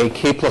to a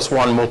k plus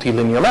 1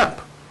 multilinear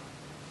map.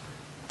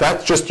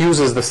 That just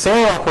uses the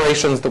same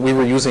operations that we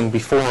were using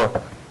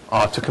before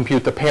to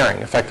compute the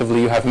pairing.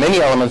 Effectively, you have many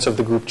elements of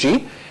the group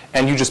G,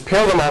 and you just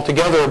pair them all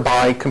together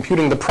by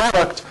computing the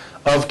product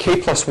of k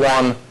plus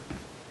 1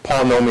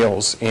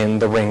 polynomials in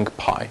the ring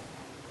pi.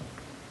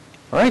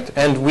 All right?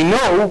 And we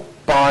know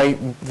by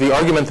the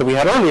argument that we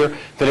had earlier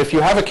that if you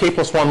have a k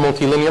plus 1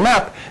 multilinear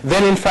map,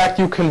 then in fact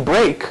you can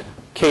break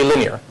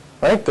k-linear.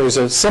 Right? There's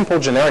a simple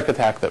generic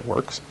attack that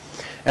works.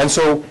 And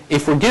so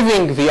if we're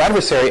giving the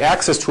adversary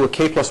access to a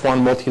k plus 1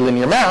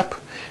 multilinear map,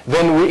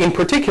 then in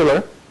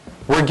particular,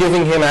 we're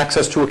giving him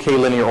access to a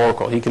k-linear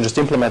oracle. He can just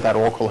implement that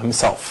oracle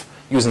himself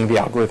using the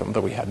algorithm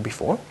that we had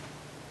before.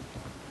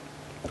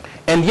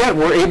 And yet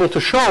we're able to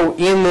show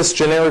in this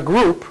generic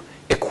group,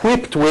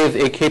 equipped with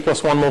a k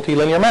plus 1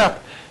 multilinear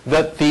map,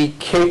 that the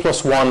k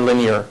plus 1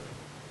 linear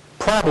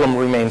problem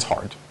remains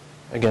hard,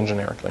 again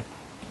generically.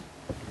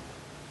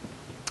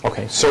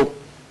 Okay, so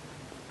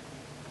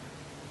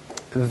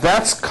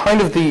that's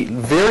kind of the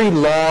very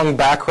long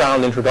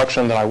background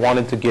introduction that I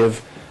wanted to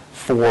give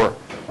for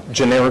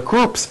generic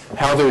groups,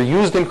 how they're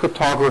used in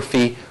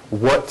cryptography,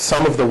 what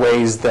some of the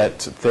ways that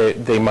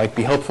they might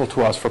be helpful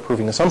to us for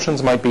proving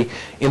assumptions might be.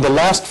 In the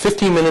last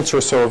 15 minutes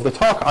or so of the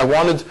talk, I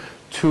wanted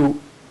to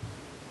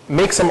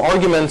make some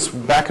arguments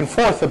back and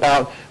forth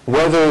about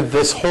whether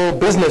this whole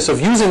business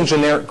of using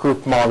generic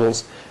group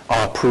models,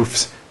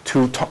 proofs,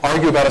 to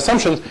argue about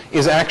assumptions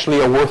is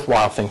actually a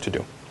worthwhile thing to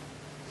do.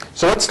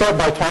 So let's start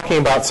by talking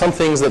about some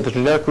things that the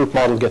generic group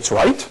model gets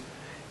right,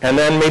 and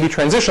then maybe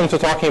transition to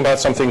talking about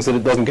some things that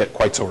it doesn't get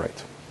quite so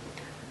right.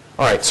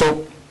 All right,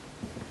 so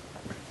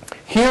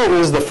here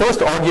is the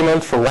first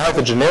argument for why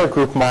the generic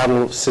group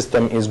model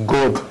system is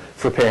good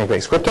for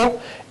pairing-based crypto,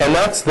 and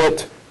that's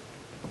that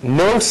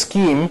no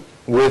scheme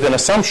with an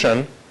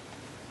assumption,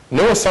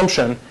 no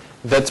assumption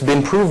that's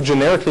been proved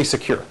generically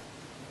secure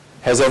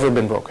has ever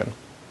been broken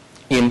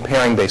in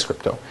pairing-based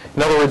crypto.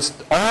 In other words,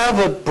 all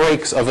the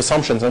breaks of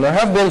assumptions, and there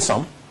have been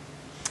some,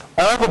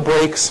 all the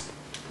breaks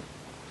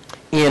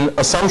in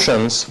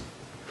assumptions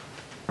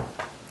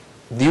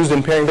used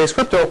in pairing-based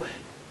crypto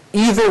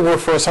either were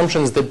for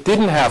assumptions that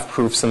didn't have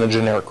proofs in the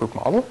generic group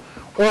model,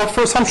 or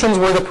for assumptions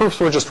where the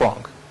proofs were just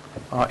wrong.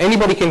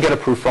 Anybody can get a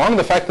proof wrong.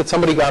 The fact that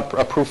somebody got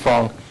a proof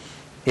wrong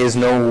is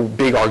no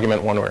big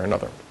argument one way or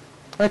another.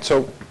 Right?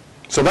 So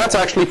that's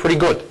actually pretty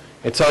good.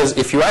 It says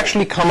if you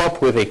actually come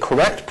up with a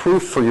correct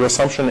proof for your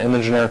assumption in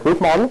the generic group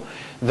model,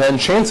 then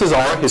chances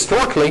are,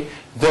 historically,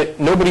 that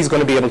nobody's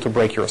going to be able to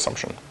break your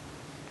assumption.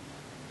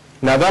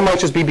 Now, that might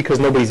just be because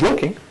nobody's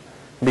looking,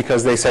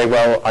 because they say,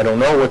 well, I don't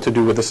know what to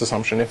do with this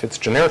assumption if it's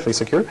generically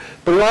secure.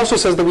 But it also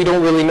says that we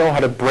don't really know how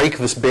to break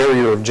this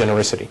barrier of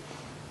genericity.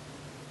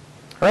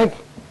 Right?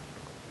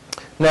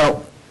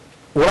 Now,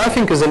 what I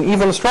think is an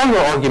even stronger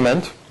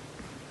argument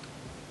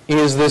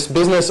is this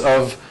business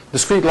of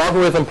discrete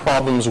logarithm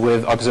problems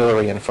with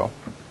auxiliary info.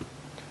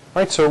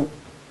 Right? So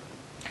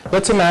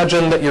let's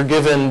imagine that you're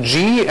given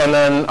G, and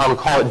then I'll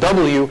call it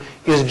W,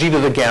 is G to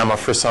the gamma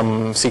for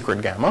some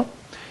secret gamma.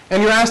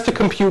 And you're asked to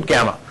compute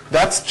gamma.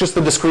 That's just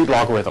the discrete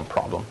logarithm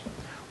problem.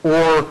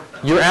 Or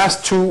you're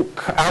asked to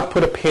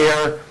output a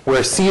pair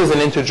where C is an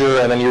integer,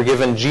 and then you're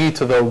given G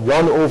to the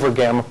 1 over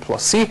gamma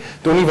plus C.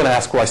 Don't even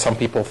ask why some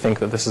people think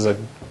that this is a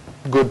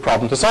good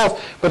problem to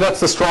solve, but that's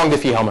the strong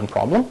Diffie-Hellman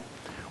problem.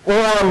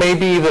 Or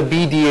maybe the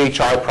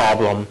BDHI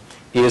problem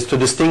is to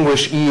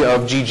distinguish E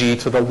of GG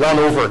to the 1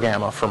 over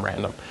gamma from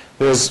random.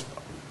 There's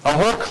a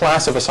whole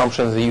class of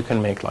assumptions that you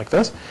can make like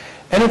this.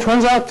 And it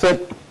turns out that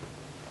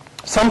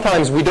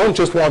sometimes we don't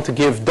just want to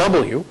give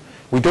W,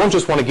 we don't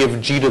just want to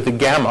give G to the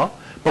gamma,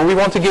 but we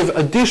want to give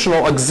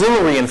additional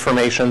auxiliary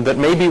information that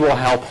maybe will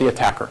help the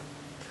attacker.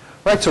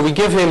 Right, so we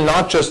give him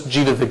not just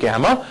G to the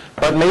gamma,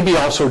 but maybe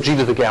also G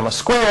to the gamma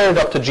squared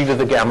up to G to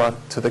the gamma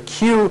to the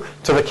Q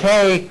to the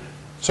K.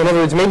 So in other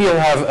words, maybe you'll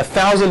have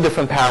 1,000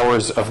 different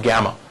powers of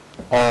gamma,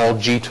 all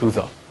G to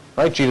the,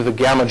 right? G to the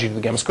gamma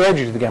squared,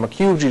 G to the gamma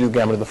cubed, G to the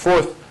gamma to the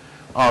fourth.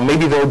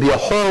 Maybe there will be a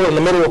hole in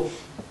the middle.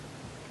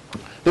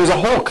 There's a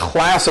whole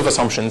class of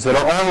assumptions that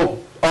are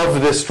all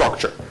of this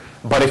structure.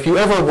 But if you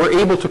ever were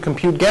able to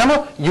compute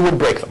gamma, you would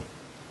break them.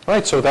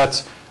 Right? So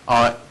that's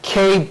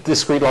K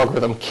discrete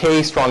logarithm,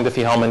 K strong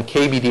Diffie-Hellman,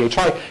 K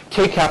BDHI.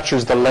 K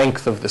captures the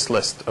length of this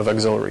list of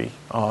auxiliary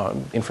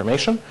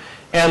information.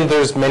 And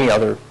there's many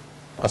other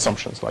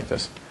assumptions like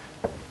this.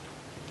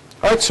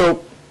 All right,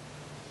 so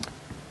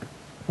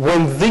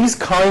when these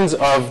kinds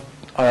of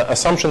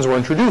assumptions were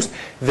introduced,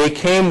 they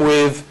came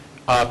with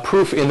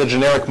proof in the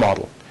generic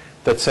model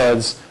that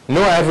says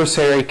no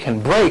adversary can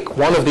break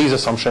one of these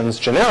assumptions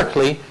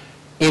generically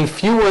in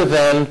fewer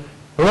than,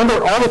 remember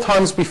all the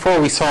times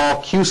before we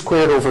saw Q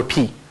squared over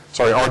P.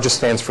 Sorry, R just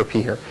stands for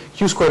P here.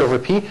 Q squared over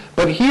P.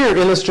 But here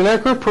in this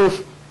generic group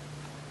proof,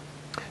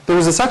 there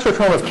was this extra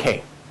term of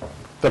K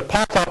that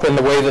popped up in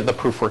the way that the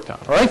proof worked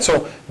out. All right,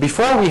 so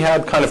before we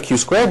had kind of Q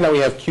squared, now we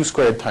have Q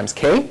squared times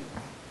K.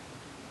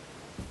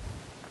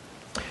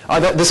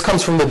 This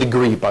comes from the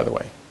degree, by the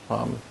way.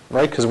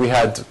 Right? Because we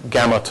had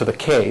gamma to the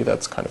K,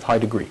 that's kind of high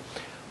degree.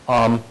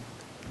 And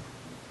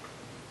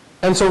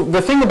so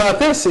the thing about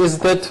this is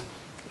that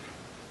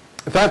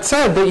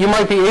said, that you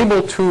might be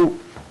able to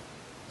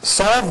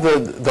solve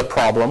the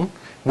problem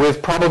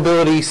with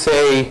probability,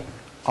 say,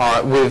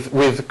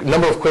 with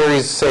number of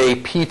queries, say,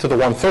 P to the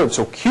 1/3,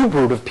 so cube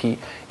root of P,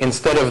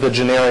 instead of the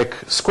generic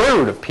square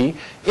root of P,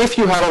 if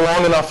you had a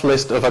long enough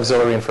list of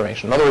auxiliary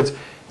information. In other words,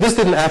 this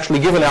didn't actually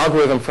give an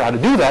algorithm for how to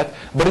do that,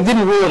 but it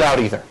didn't rule it out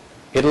either.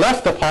 It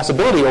left the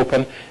possibility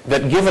open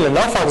that given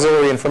enough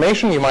auxiliary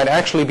information, you might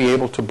actually be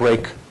able to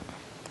break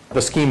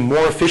the scheme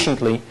more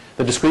efficiently,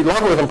 the discrete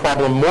logarithm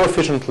problem more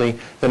efficiently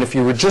than if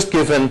you were just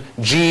given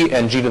G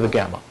and G to the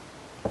gamma.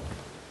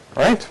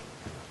 All right?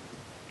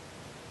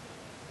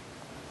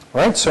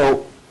 All right,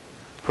 so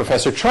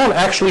Professor Chon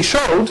actually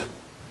showed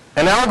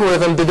an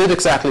algorithm that did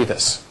exactly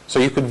this. So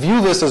you could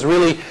view this as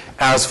really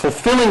as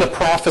fulfilling a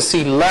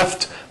prophecy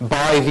left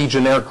by the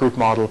generic group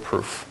model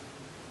proof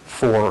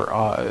for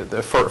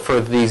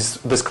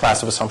this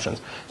class of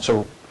assumptions.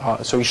 So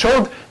he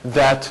showed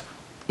that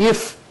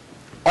if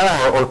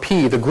R or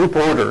P, the group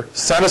order,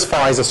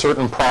 satisfies a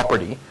certain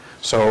property,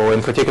 so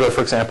in particular,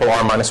 for example,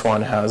 R minus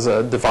 1 has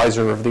a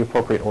divisor of the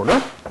appropriate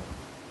order,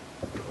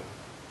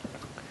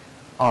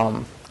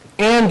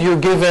 and you're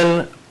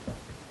given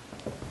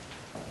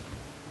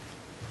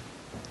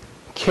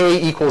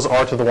K equals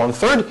R to the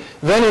 1/3,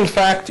 then in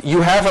fact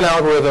you have an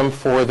algorithm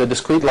for the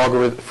discrete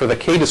logarithm, for the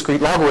K discrete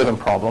logarithm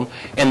problem,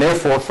 and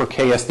therefore for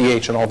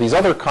KSDH and all these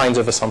other kinds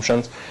of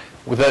assumptions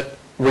that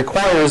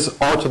requires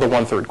R to the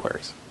 1/3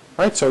 queries.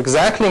 Right? So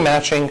exactly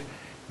matching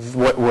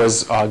what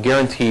was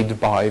guaranteed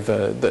by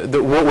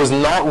what was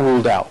not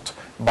ruled out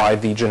by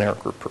the generic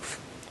group proof.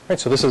 Right?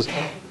 So this is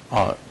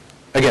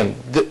again,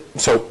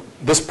 so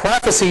this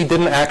prophecy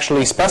didn't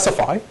actually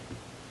specify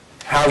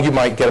how you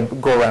might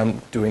go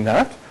around doing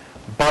that,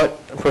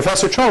 but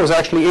Professor Cho was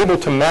actually able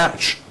to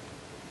match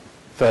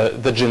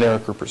the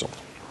generic group result.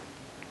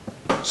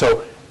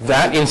 So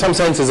that, in some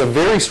sense, is a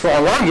very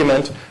strong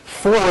argument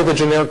for the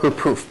generic group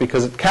proof,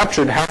 because it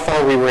captured how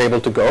far we were able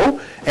to go,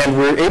 and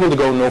we're able to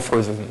go no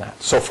further than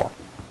that so far.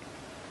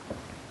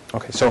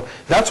 Okay, so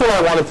that's what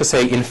I wanted to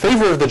say in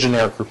favor of the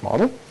generic group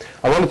model.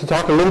 I wanted to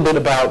talk a little bit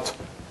about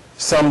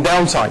some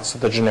downsides to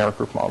the generic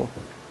group model.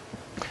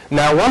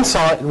 Now, one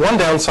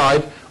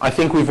downside I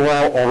think we've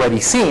all already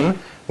seen,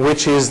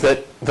 which is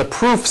that the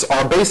proofs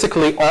are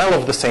basically all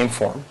of the same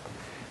form.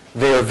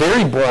 They're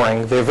very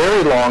boring, they're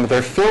very long,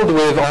 they're filled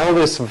with all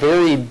this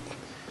very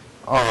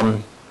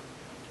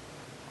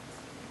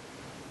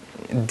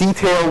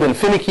detailed and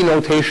finicky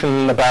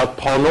notation about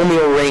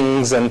polynomial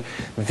rings and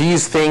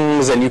these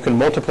things, and you can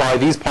multiply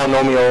these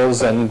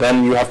polynomials, and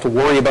then you have to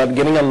worry about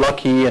getting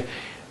unlucky.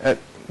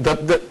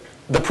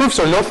 The proofs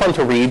are no fun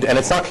to read, and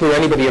it's not clear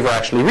anybody ever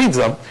actually reads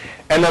them.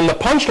 And then the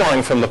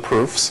punchline from the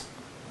proofs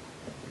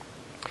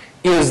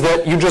is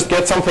that you just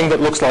get something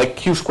that looks like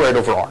q squared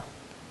over r.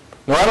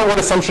 No matter what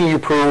assumption you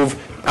prove,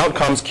 out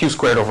comes q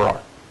squared over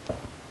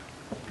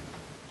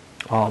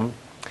r.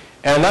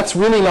 And that's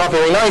really not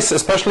very nice,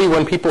 especially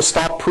when people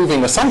stop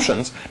proving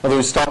assumptions. In other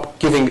words, stop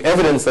giving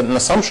evidence that an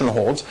assumption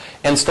holds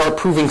and start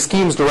proving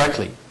schemes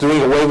directly,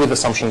 doing away with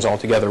assumptions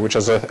altogether, which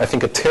is, I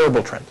think, a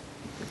terrible trend.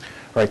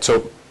 Right,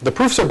 so the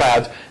proofs are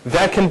bad.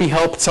 That can be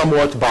helped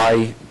somewhat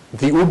by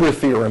the Uber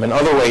theorem and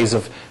other ways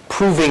of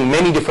proving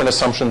many different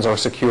assumptions are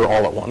secure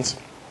all at once.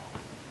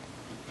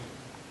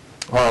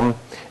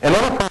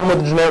 Another problem with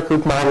the generic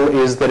group model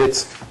is that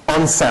it's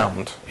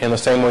unsound in the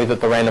same way that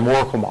the random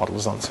oracle model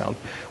is unsound.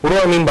 What do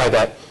I mean by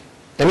that?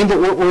 I mean that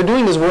what we're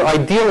doing is we're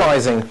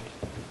idealizing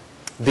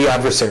the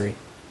adversary.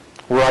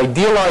 We're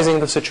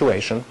idealizing the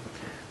situation.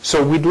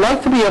 So we'd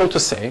like to be able to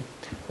say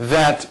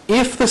that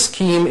if the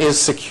scheme is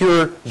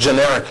secure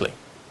generically,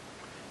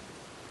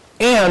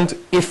 and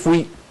if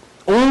we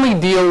only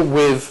deal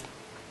with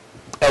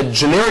a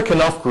generic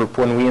enough group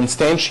when we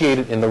instantiate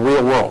it in the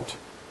real world.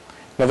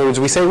 In other words,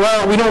 we say,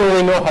 well, we don't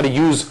really know how to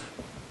use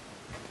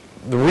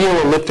the real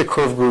elliptic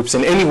curve groups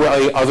in any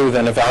way other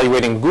than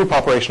evaluating the group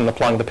operation and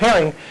applying the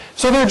pairing,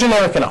 so they're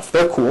generic enough,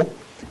 they're cool,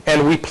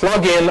 and we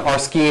plug in our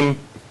scheme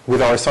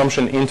with our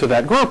assumption into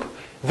that group,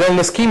 then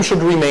the scheme should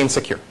remain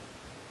secure.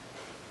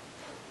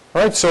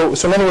 All right, so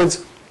in other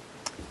words,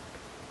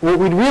 what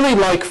we'd really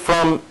like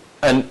from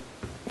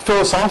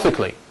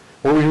philosophically,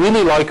 what we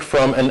really like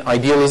from an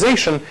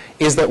idealization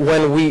is that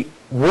when we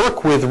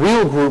work with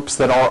real groups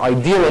that are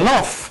ideal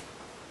enough,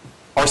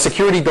 our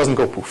security doesn't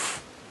go poof.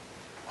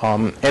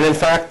 And in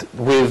fact,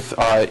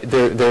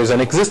 there's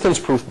an existence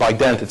proof by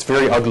Dent. It's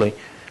very ugly,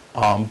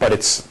 but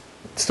it's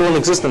still an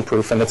existent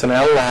proof, and it's an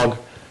analog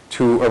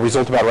to a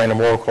result about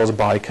random oracles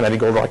by Kennedy,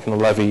 Goldreich, and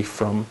Levy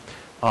from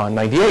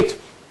 98.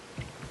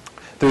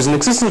 There's an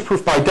existence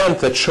proof by Dent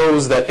that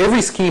shows that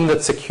every scheme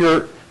that's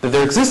secure, that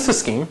there exists a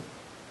scheme,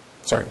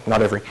 sorry,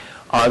 not every,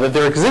 that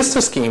there exists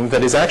a scheme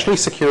that is actually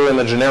secure in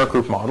the generic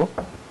group model,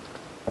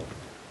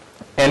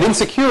 and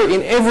insecure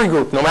in every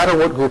group, no matter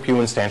what group you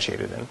instantiate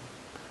it in.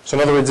 So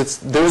in other words,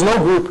 there is no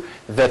group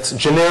that's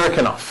generic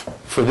enough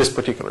for this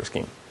particular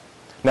scheme.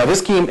 Now this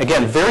scheme,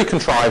 again, very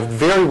contrived,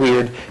 very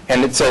weird,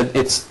 and it's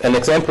an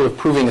example of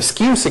proving a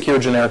scheme secure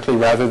generically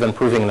rather than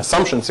proving an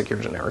assumption secure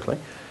generically.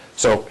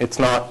 So it's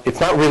not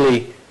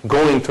really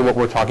going to what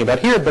we're talking about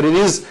here, but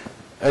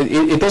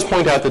it does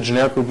point out the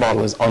generic group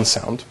model is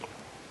unsound.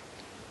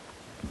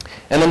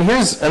 And then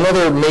here's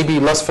another maybe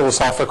less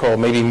philosophical,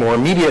 maybe more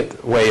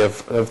immediate way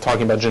of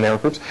talking about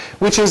generic groups,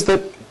 which is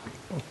that,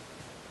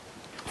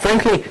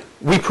 frankly,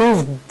 we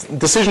prove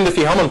decision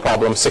Diffie-Hellman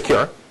problem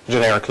secure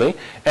generically,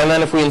 and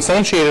then if we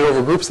instantiate it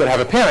over groups that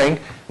have a pairing,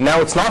 now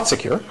it's not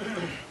secure.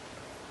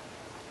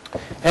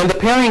 And the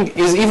pairing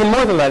is even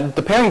more than that.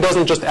 The pairing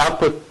doesn't just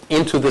output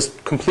into this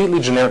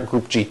completely generic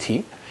group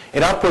GT.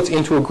 It outputs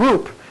into a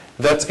group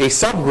that's a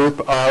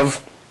subgroup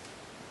of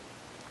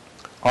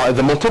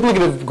the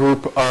multiplicative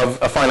group of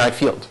a finite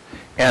field.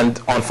 And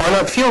on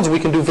finite fields, we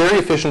can do very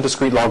efficient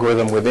discrete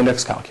logarithm with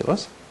index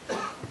calculus.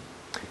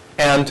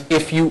 And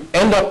if you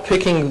end up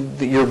picking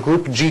your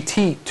group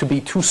GT to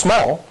be too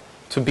small,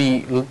 to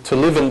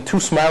live in too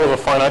small of a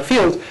finite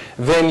field,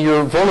 then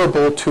you're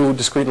vulnerable to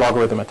discrete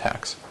logarithm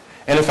attacks.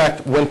 And in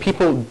fact, when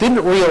people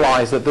didn't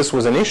realize that this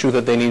was an issue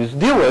that they needed to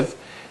deal with,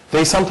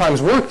 they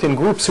sometimes worked in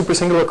group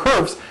supersingular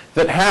curves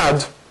that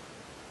had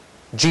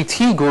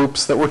GT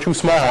groups that were too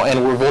small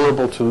and were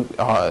vulnerable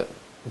to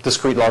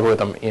discrete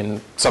logarithm in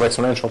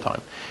sub-exponential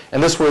time.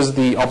 And this was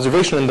the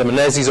observation in the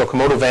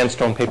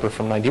Menezes-Okamoto-Vanstone paper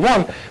from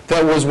 91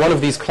 that was one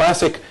of these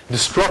classic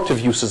destructive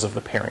uses of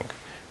the pairing.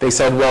 They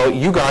said, well,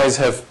 you guys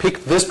have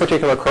picked this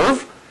particular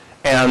curve,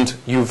 and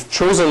you've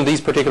chosen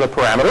these particular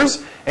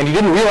parameters, and you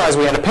didn't realize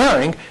we had a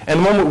pairing, and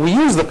the moment we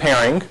use the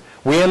pairing,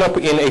 we end up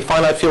in a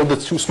finite field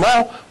that's too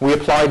small. We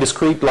apply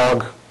discrete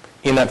log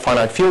in that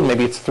finite field.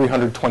 Maybe it's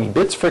 320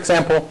 bits, for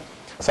example.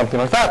 something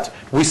like that,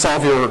 we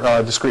solve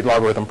your discrete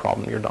logarithm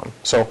problem, you're done.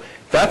 So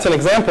that's an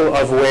example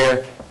of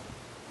where,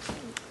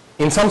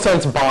 in some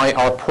sense, by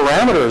our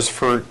parameters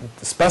for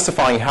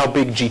specifying how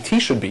big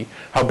GT should be,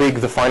 how big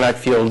the finite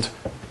field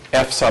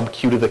f sub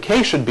q to the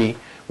k should be,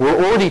 we're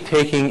already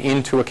taking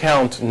into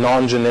account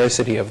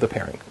non-genericity of the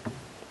pairing.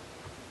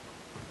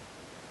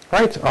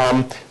 Right?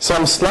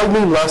 Some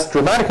slightly less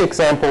dramatic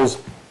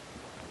examples.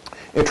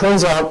 It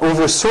turns out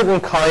over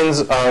certain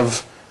kinds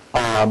of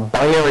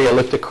binary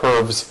elliptic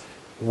curves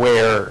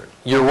where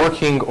you're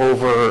working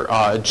over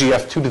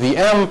gf2 to the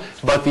m,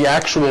 but the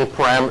actual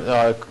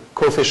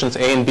coefficients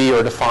a and b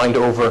are defined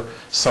over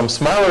some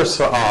smaller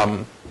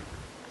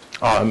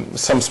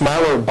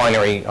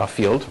binary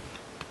field,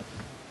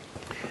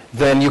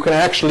 then you can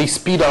actually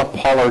speed up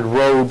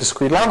Pollard-Rowe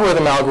discrete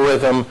logarithm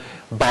algorithm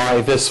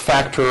by this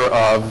factor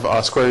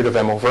of square root of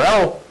m over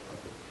L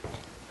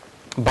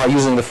by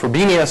using the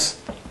Frobenius.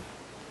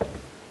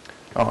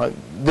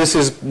 This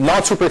is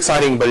not super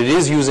exciting, but it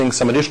is using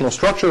some additional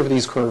structure of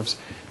these curves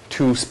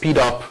to speed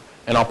up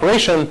an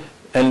operation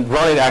and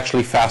run it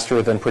actually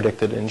faster than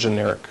predicted in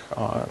generically.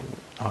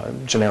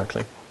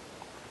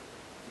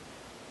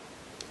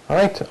 All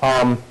right.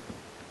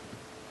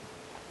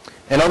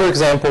 Another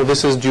example,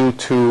 this is due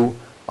to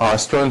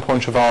Stern,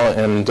 Poincheval,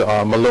 and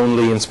Malone,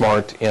 Lee, and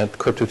Smart at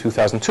Crypto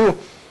 2002,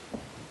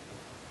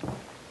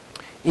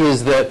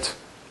 is that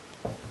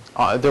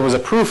there was a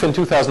proof in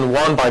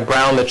 2001 by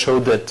Brown that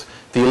showed that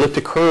the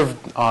elliptic curve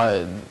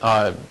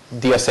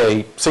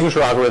DSA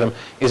signature algorithm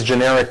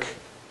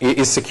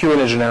is secure in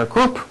a generic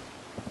group.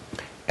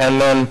 And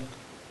then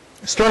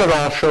Stern et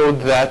al.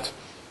 Showed that,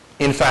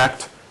 in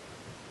fact,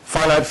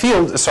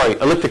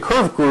 elliptic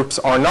curve groups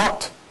are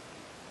not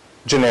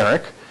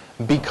generic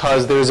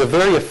because there's a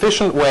very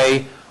efficient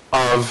way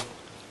of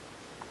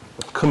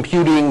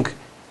computing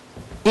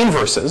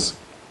inverses,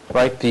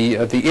 right? The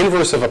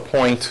inverse of a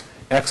point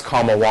x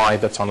comma y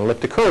that's on an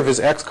elliptic curve is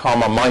x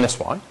comma minus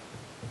y.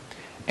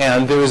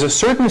 And there is a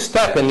certain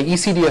step in the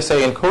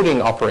ECDSA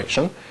encoding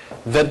operation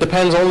that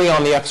depends only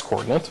on the x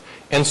coordinate.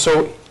 And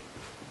so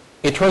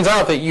it turns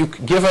out that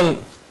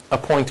given a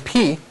point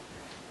p,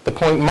 the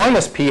point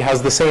minus p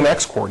has the same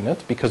x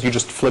coordinate because you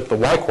just flip the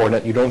y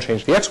coordinate, you don't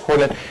change the x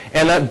coordinate,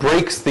 and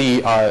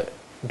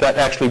that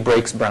actually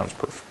breaks Brown's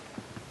proof.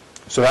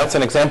 So that's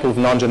an example of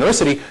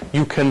non-genericity.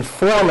 You can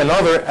form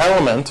another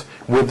element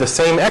with the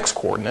same x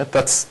coordinate.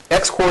 X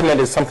coordinate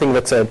is something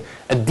that's a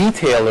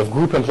detail of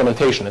group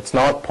implementation. It's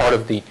not part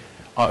of the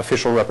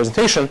official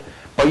representation,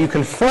 but you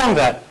can form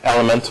that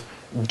element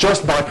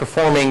just by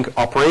performing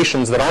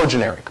operations that are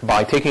generic,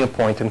 by taking a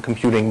point and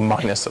computing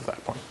minus of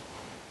that point.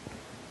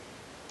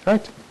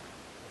 Right?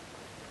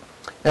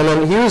 And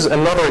then here's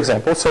another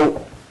example.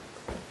 So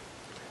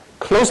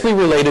closely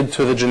related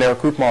to the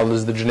generic group model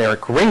is the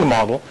generic ring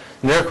model.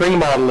 The generic ring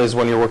model is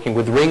when you're working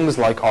with rings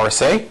like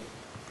RSA.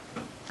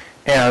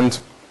 And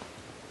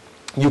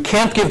you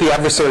can't give the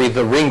adversary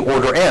the ring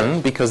order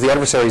n because the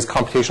adversary is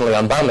computationally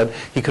unbounded.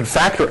 He could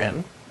factor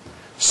n.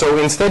 So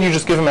instead you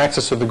just give him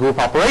access to the group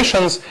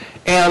operations,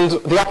 and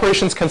the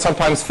operations can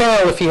sometimes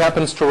fail if he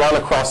happens to run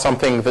across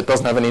something that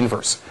doesn't have an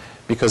inverse.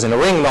 Because in a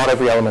ring, not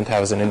every element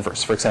has an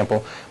inverse. For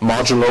example,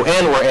 modulo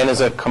n, where n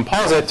is a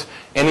composite,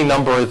 any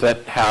number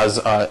that has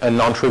a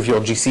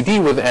non-trivial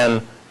GCD with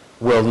n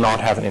will not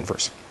have an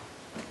inverse.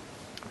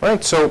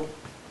 Right? So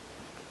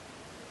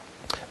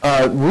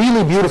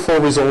really beautiful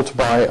result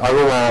by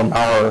Agarwal and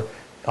Maurer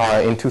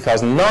in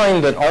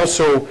 2009 that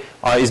also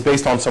is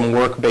based on some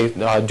work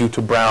due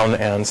to Brown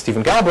and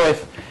Stephen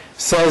Galbraith,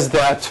 says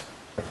that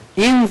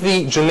in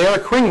the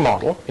generic ring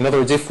model, in other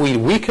words, if we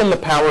weaken the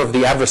power of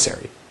the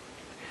adversary,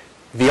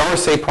 the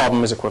RSA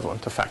problem is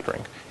equivalent to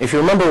factoring. If you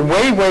remember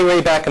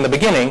way back in the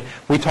beginning,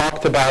 we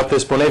talked about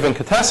this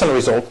Boneven-Katessen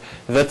result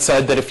that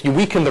said that if you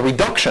weaken the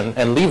reduction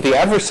and leave the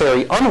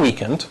adversary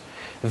unweakened,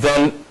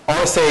 then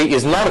RSA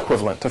is not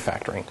equivalent to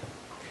factoring.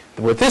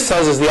 What this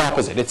says is the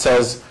opposite. It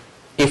says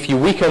if you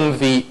weaken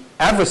the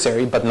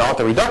adversary but not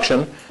the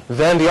reduction,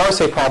 then the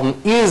RSA problem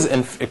is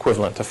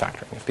equivalent to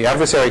factoring. If the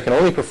adversary can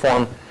only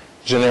perform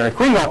generic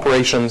ring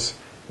operations,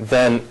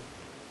 then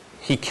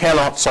he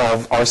cannot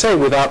solve RSA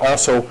without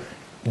also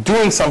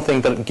doing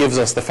something that gives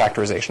us the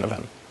factorization of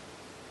n.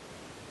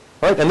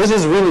 Right? And this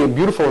is really a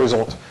beautiful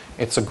result.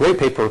 It's a great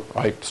paper.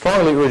 I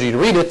strongly urge you to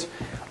read it.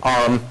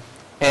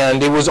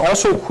 And it was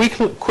also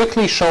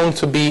quickly shown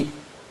to be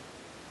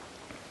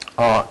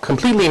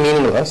completely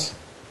meaningless,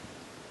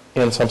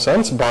 in some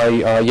sense, by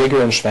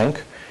Jaeger and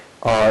Schwenk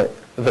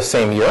the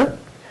same year,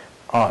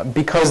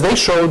 because they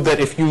showed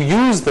that if you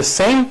use the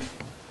same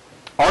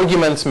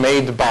arguments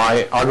made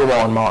by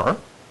Agarwal and Maurer,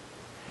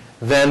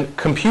 then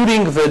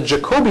computing the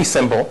Jacobi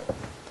symbol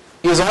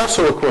is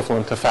also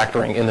equivalent to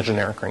factoring in the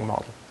generic ring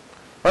model.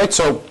 Right?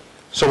 So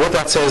what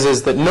that says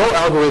is that no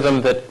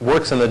algorithm that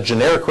works in the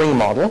generic ring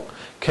model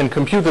can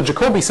compute the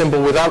Jacobi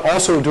symbol without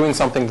also doing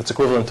something that's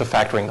equivalent to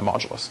factoring the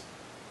modulus.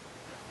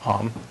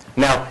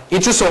 Now, it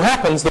just so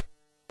happens that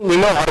we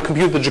know how to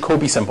compute the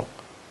Jacobi symbol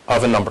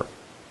of a number.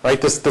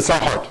 Right? That's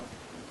not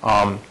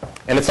hard.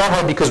 And it's not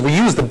hard because we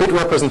use the bit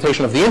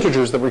representation of the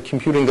integers that we're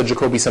computing the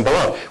Jacobi symbol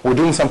of. We're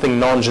doing something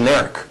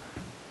non-generic.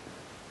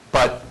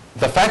 But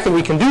the fact that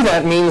we can do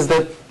that means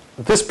that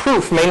this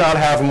proof may not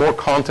have more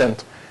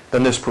content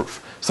than this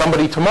proof.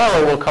 Somebody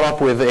tomorrow will come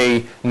up with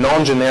a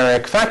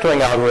non-generic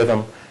factoring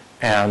algorithm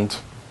and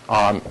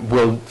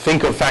will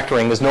think of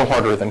factoring as no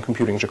harder than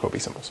computing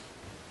Jacobi symbols.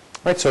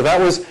 Right, so that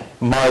was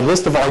my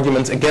list of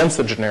arguments against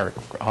the generic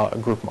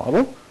group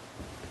model.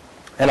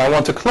 And I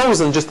want to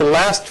close in just the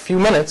last few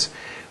minutes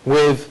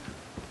with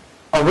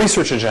a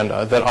research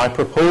agenda that I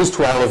propose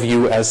to all of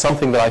you as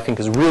something that I think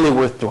is really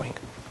worth doing.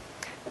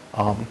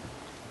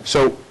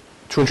 So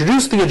to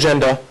introduce the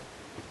agenda,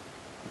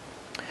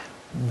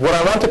 what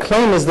I want to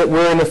claim is that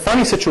we're in a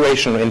funny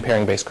situation in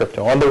pairing-based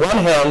crypto. On the one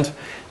hand,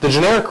 the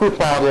generic group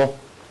model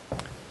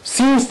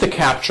seems to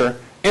capture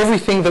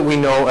everything that we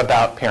know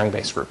about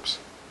pairing-based groups.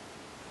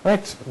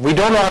 Right? We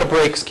don't know how to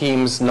break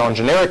schemes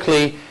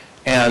non-generically,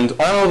 and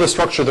all of the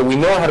structure that we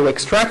know how to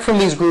extract from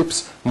these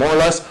groups, more or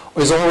less,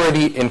 is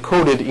already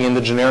encoded in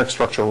the generic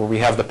structure where we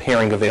have the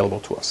pairing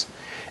available to us.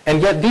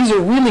 And yet these are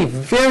really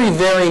very,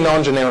 very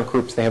non-generic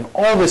groups. They have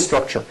all this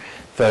structure.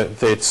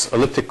 It's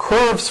elliptic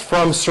curves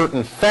from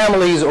certain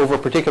families over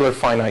particular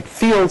finite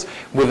fields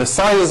with the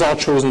sizes all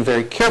chosen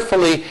very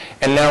carefully.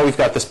 And now we've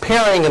got this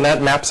pairing, and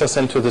that maps us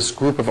into this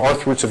group of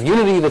rth roots of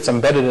unity that's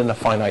embedded in a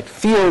finite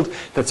field,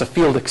 that's a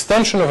field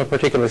extension of a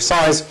particular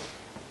size.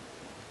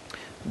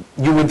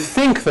 You would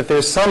think that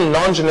there's some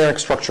non-generic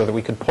structure that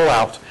we could pull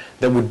out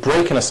that would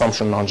break an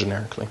assumption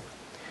non-generically.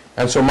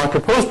 And so my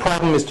proposed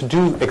problem is to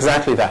do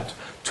exactly that,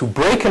 to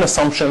break an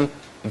assumption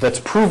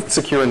that's proved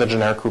secure in the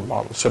generic group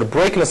model. So to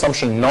break an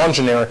assumption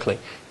non-generically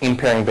in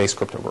pairing-based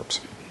crypto groups.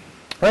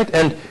 Right?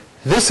 And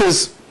this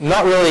is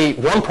not really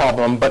one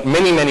problem, but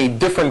many, many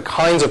different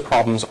kinds of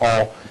problems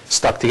all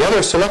stuck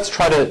together. So let's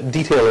try to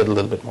detail it a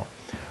little bit more.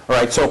 All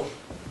right, so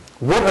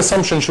what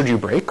assumption should you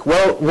break?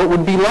 Well, what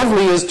would be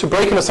lovely is to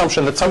break an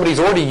assumption that somebody's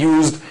already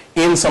used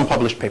in some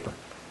published paper.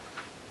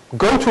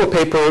 Go to a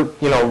paper,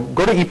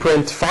 go to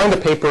ePrint, find a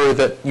paper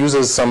that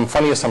uses some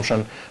funny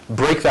assumption,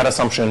 break that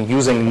assumption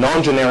using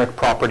non-generic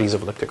properties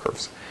of elliptic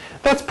curves.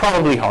 That's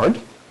probably hard.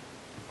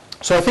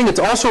 So I think it's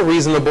also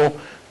reasonable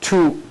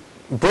to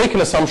break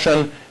an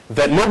assumption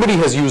that nobody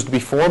has used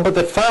before, but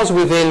that falls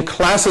within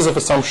classes of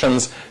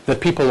assumptions that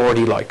people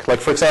already like. Like,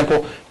 for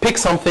example, pick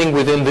something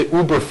within the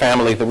Uber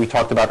family that we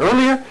talked about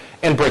earlier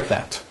and break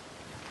that.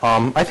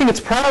 I think it's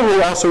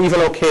probably also even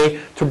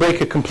okay to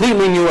break a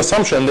completely new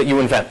assumption that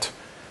you invent,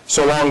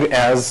 so long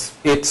as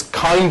it's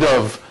kind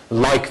of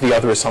like the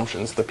other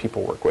assumptions that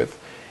people work with.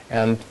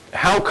 And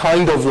how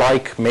kind of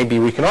like, maybe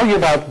we can argue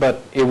about,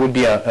 but it would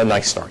be a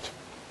nice start.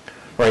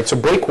 All right, so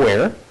break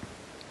where?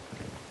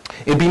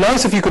 It'd be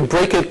nice if you could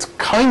break it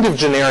kind of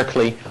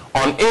generically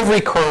on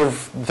every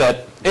curve,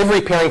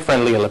 every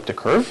pairing-friendly elliptic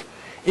curve.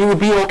 It would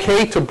be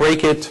okay to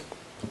break it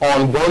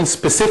on one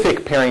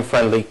specific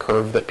pairing-friendly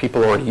curve that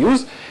people already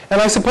use. And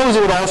I suppose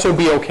it would also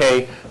be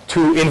okay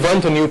to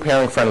invent a new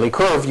pairing-friendly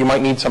curve. You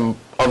might need some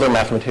other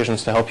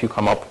mathematicians to help you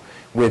come up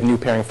with new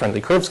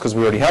pairing-friendly curves, because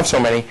we already have so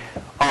many.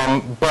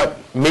 But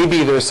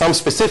maybe there's some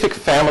specific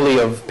family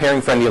of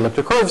pairing-friendly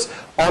elliptic curves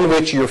on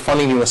which your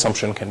funny new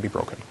assumption can be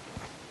broken.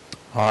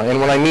 And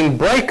when I mean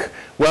break,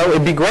 well,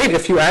 it'd be great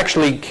if you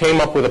actually came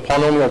up with a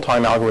polynomial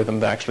time algorithm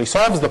that actually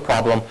solves the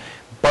problem.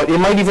 But it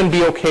might even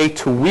be okay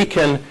to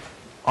weaken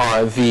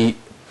the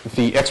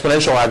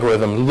exponential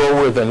algorithm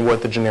lower than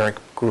what the generic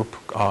group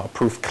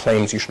proof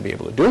claims you should be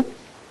able to do.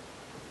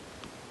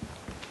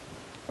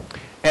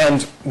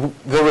 And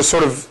there was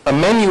sort of a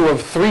menu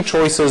of 3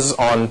 choices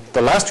on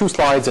the last 2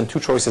 slides and 2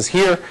 choices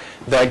here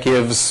that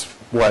gives,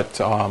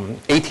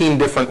 18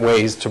 different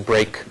ways to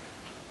break,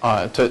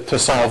 to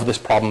solve this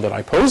problem that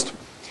I posed.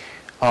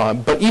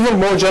 But even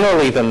more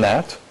generally than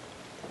that,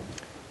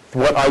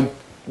 what I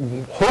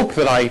hope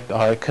that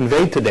I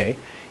conveyed today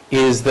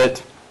is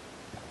that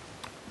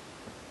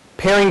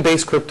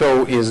pairing-based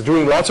crypto is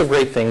doing lots of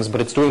great things,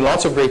 but it's doing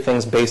lots of great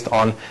things based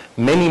on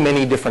many,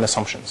 many different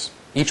assumptions.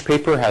 Each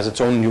paper has its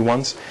own new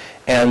ones.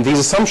 And these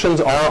assumptions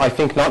are, I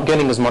think, not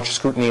getting as much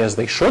scrutiny as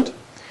they should.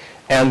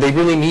 And they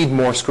really need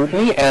more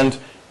scrutiny. And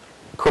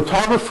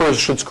cryptographers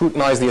should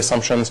scrutinize the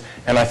assumptions.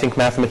 And I think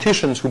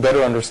mathematicians who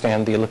better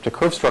understand the elliptic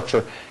curve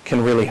structure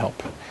can really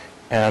help.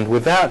 And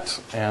with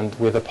that, and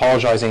with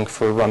apologizing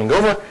for running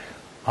over,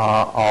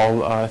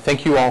 I'll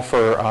thank you all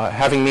for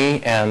having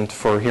me and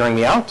for hearing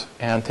me out,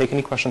 and take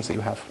any questions that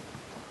you have.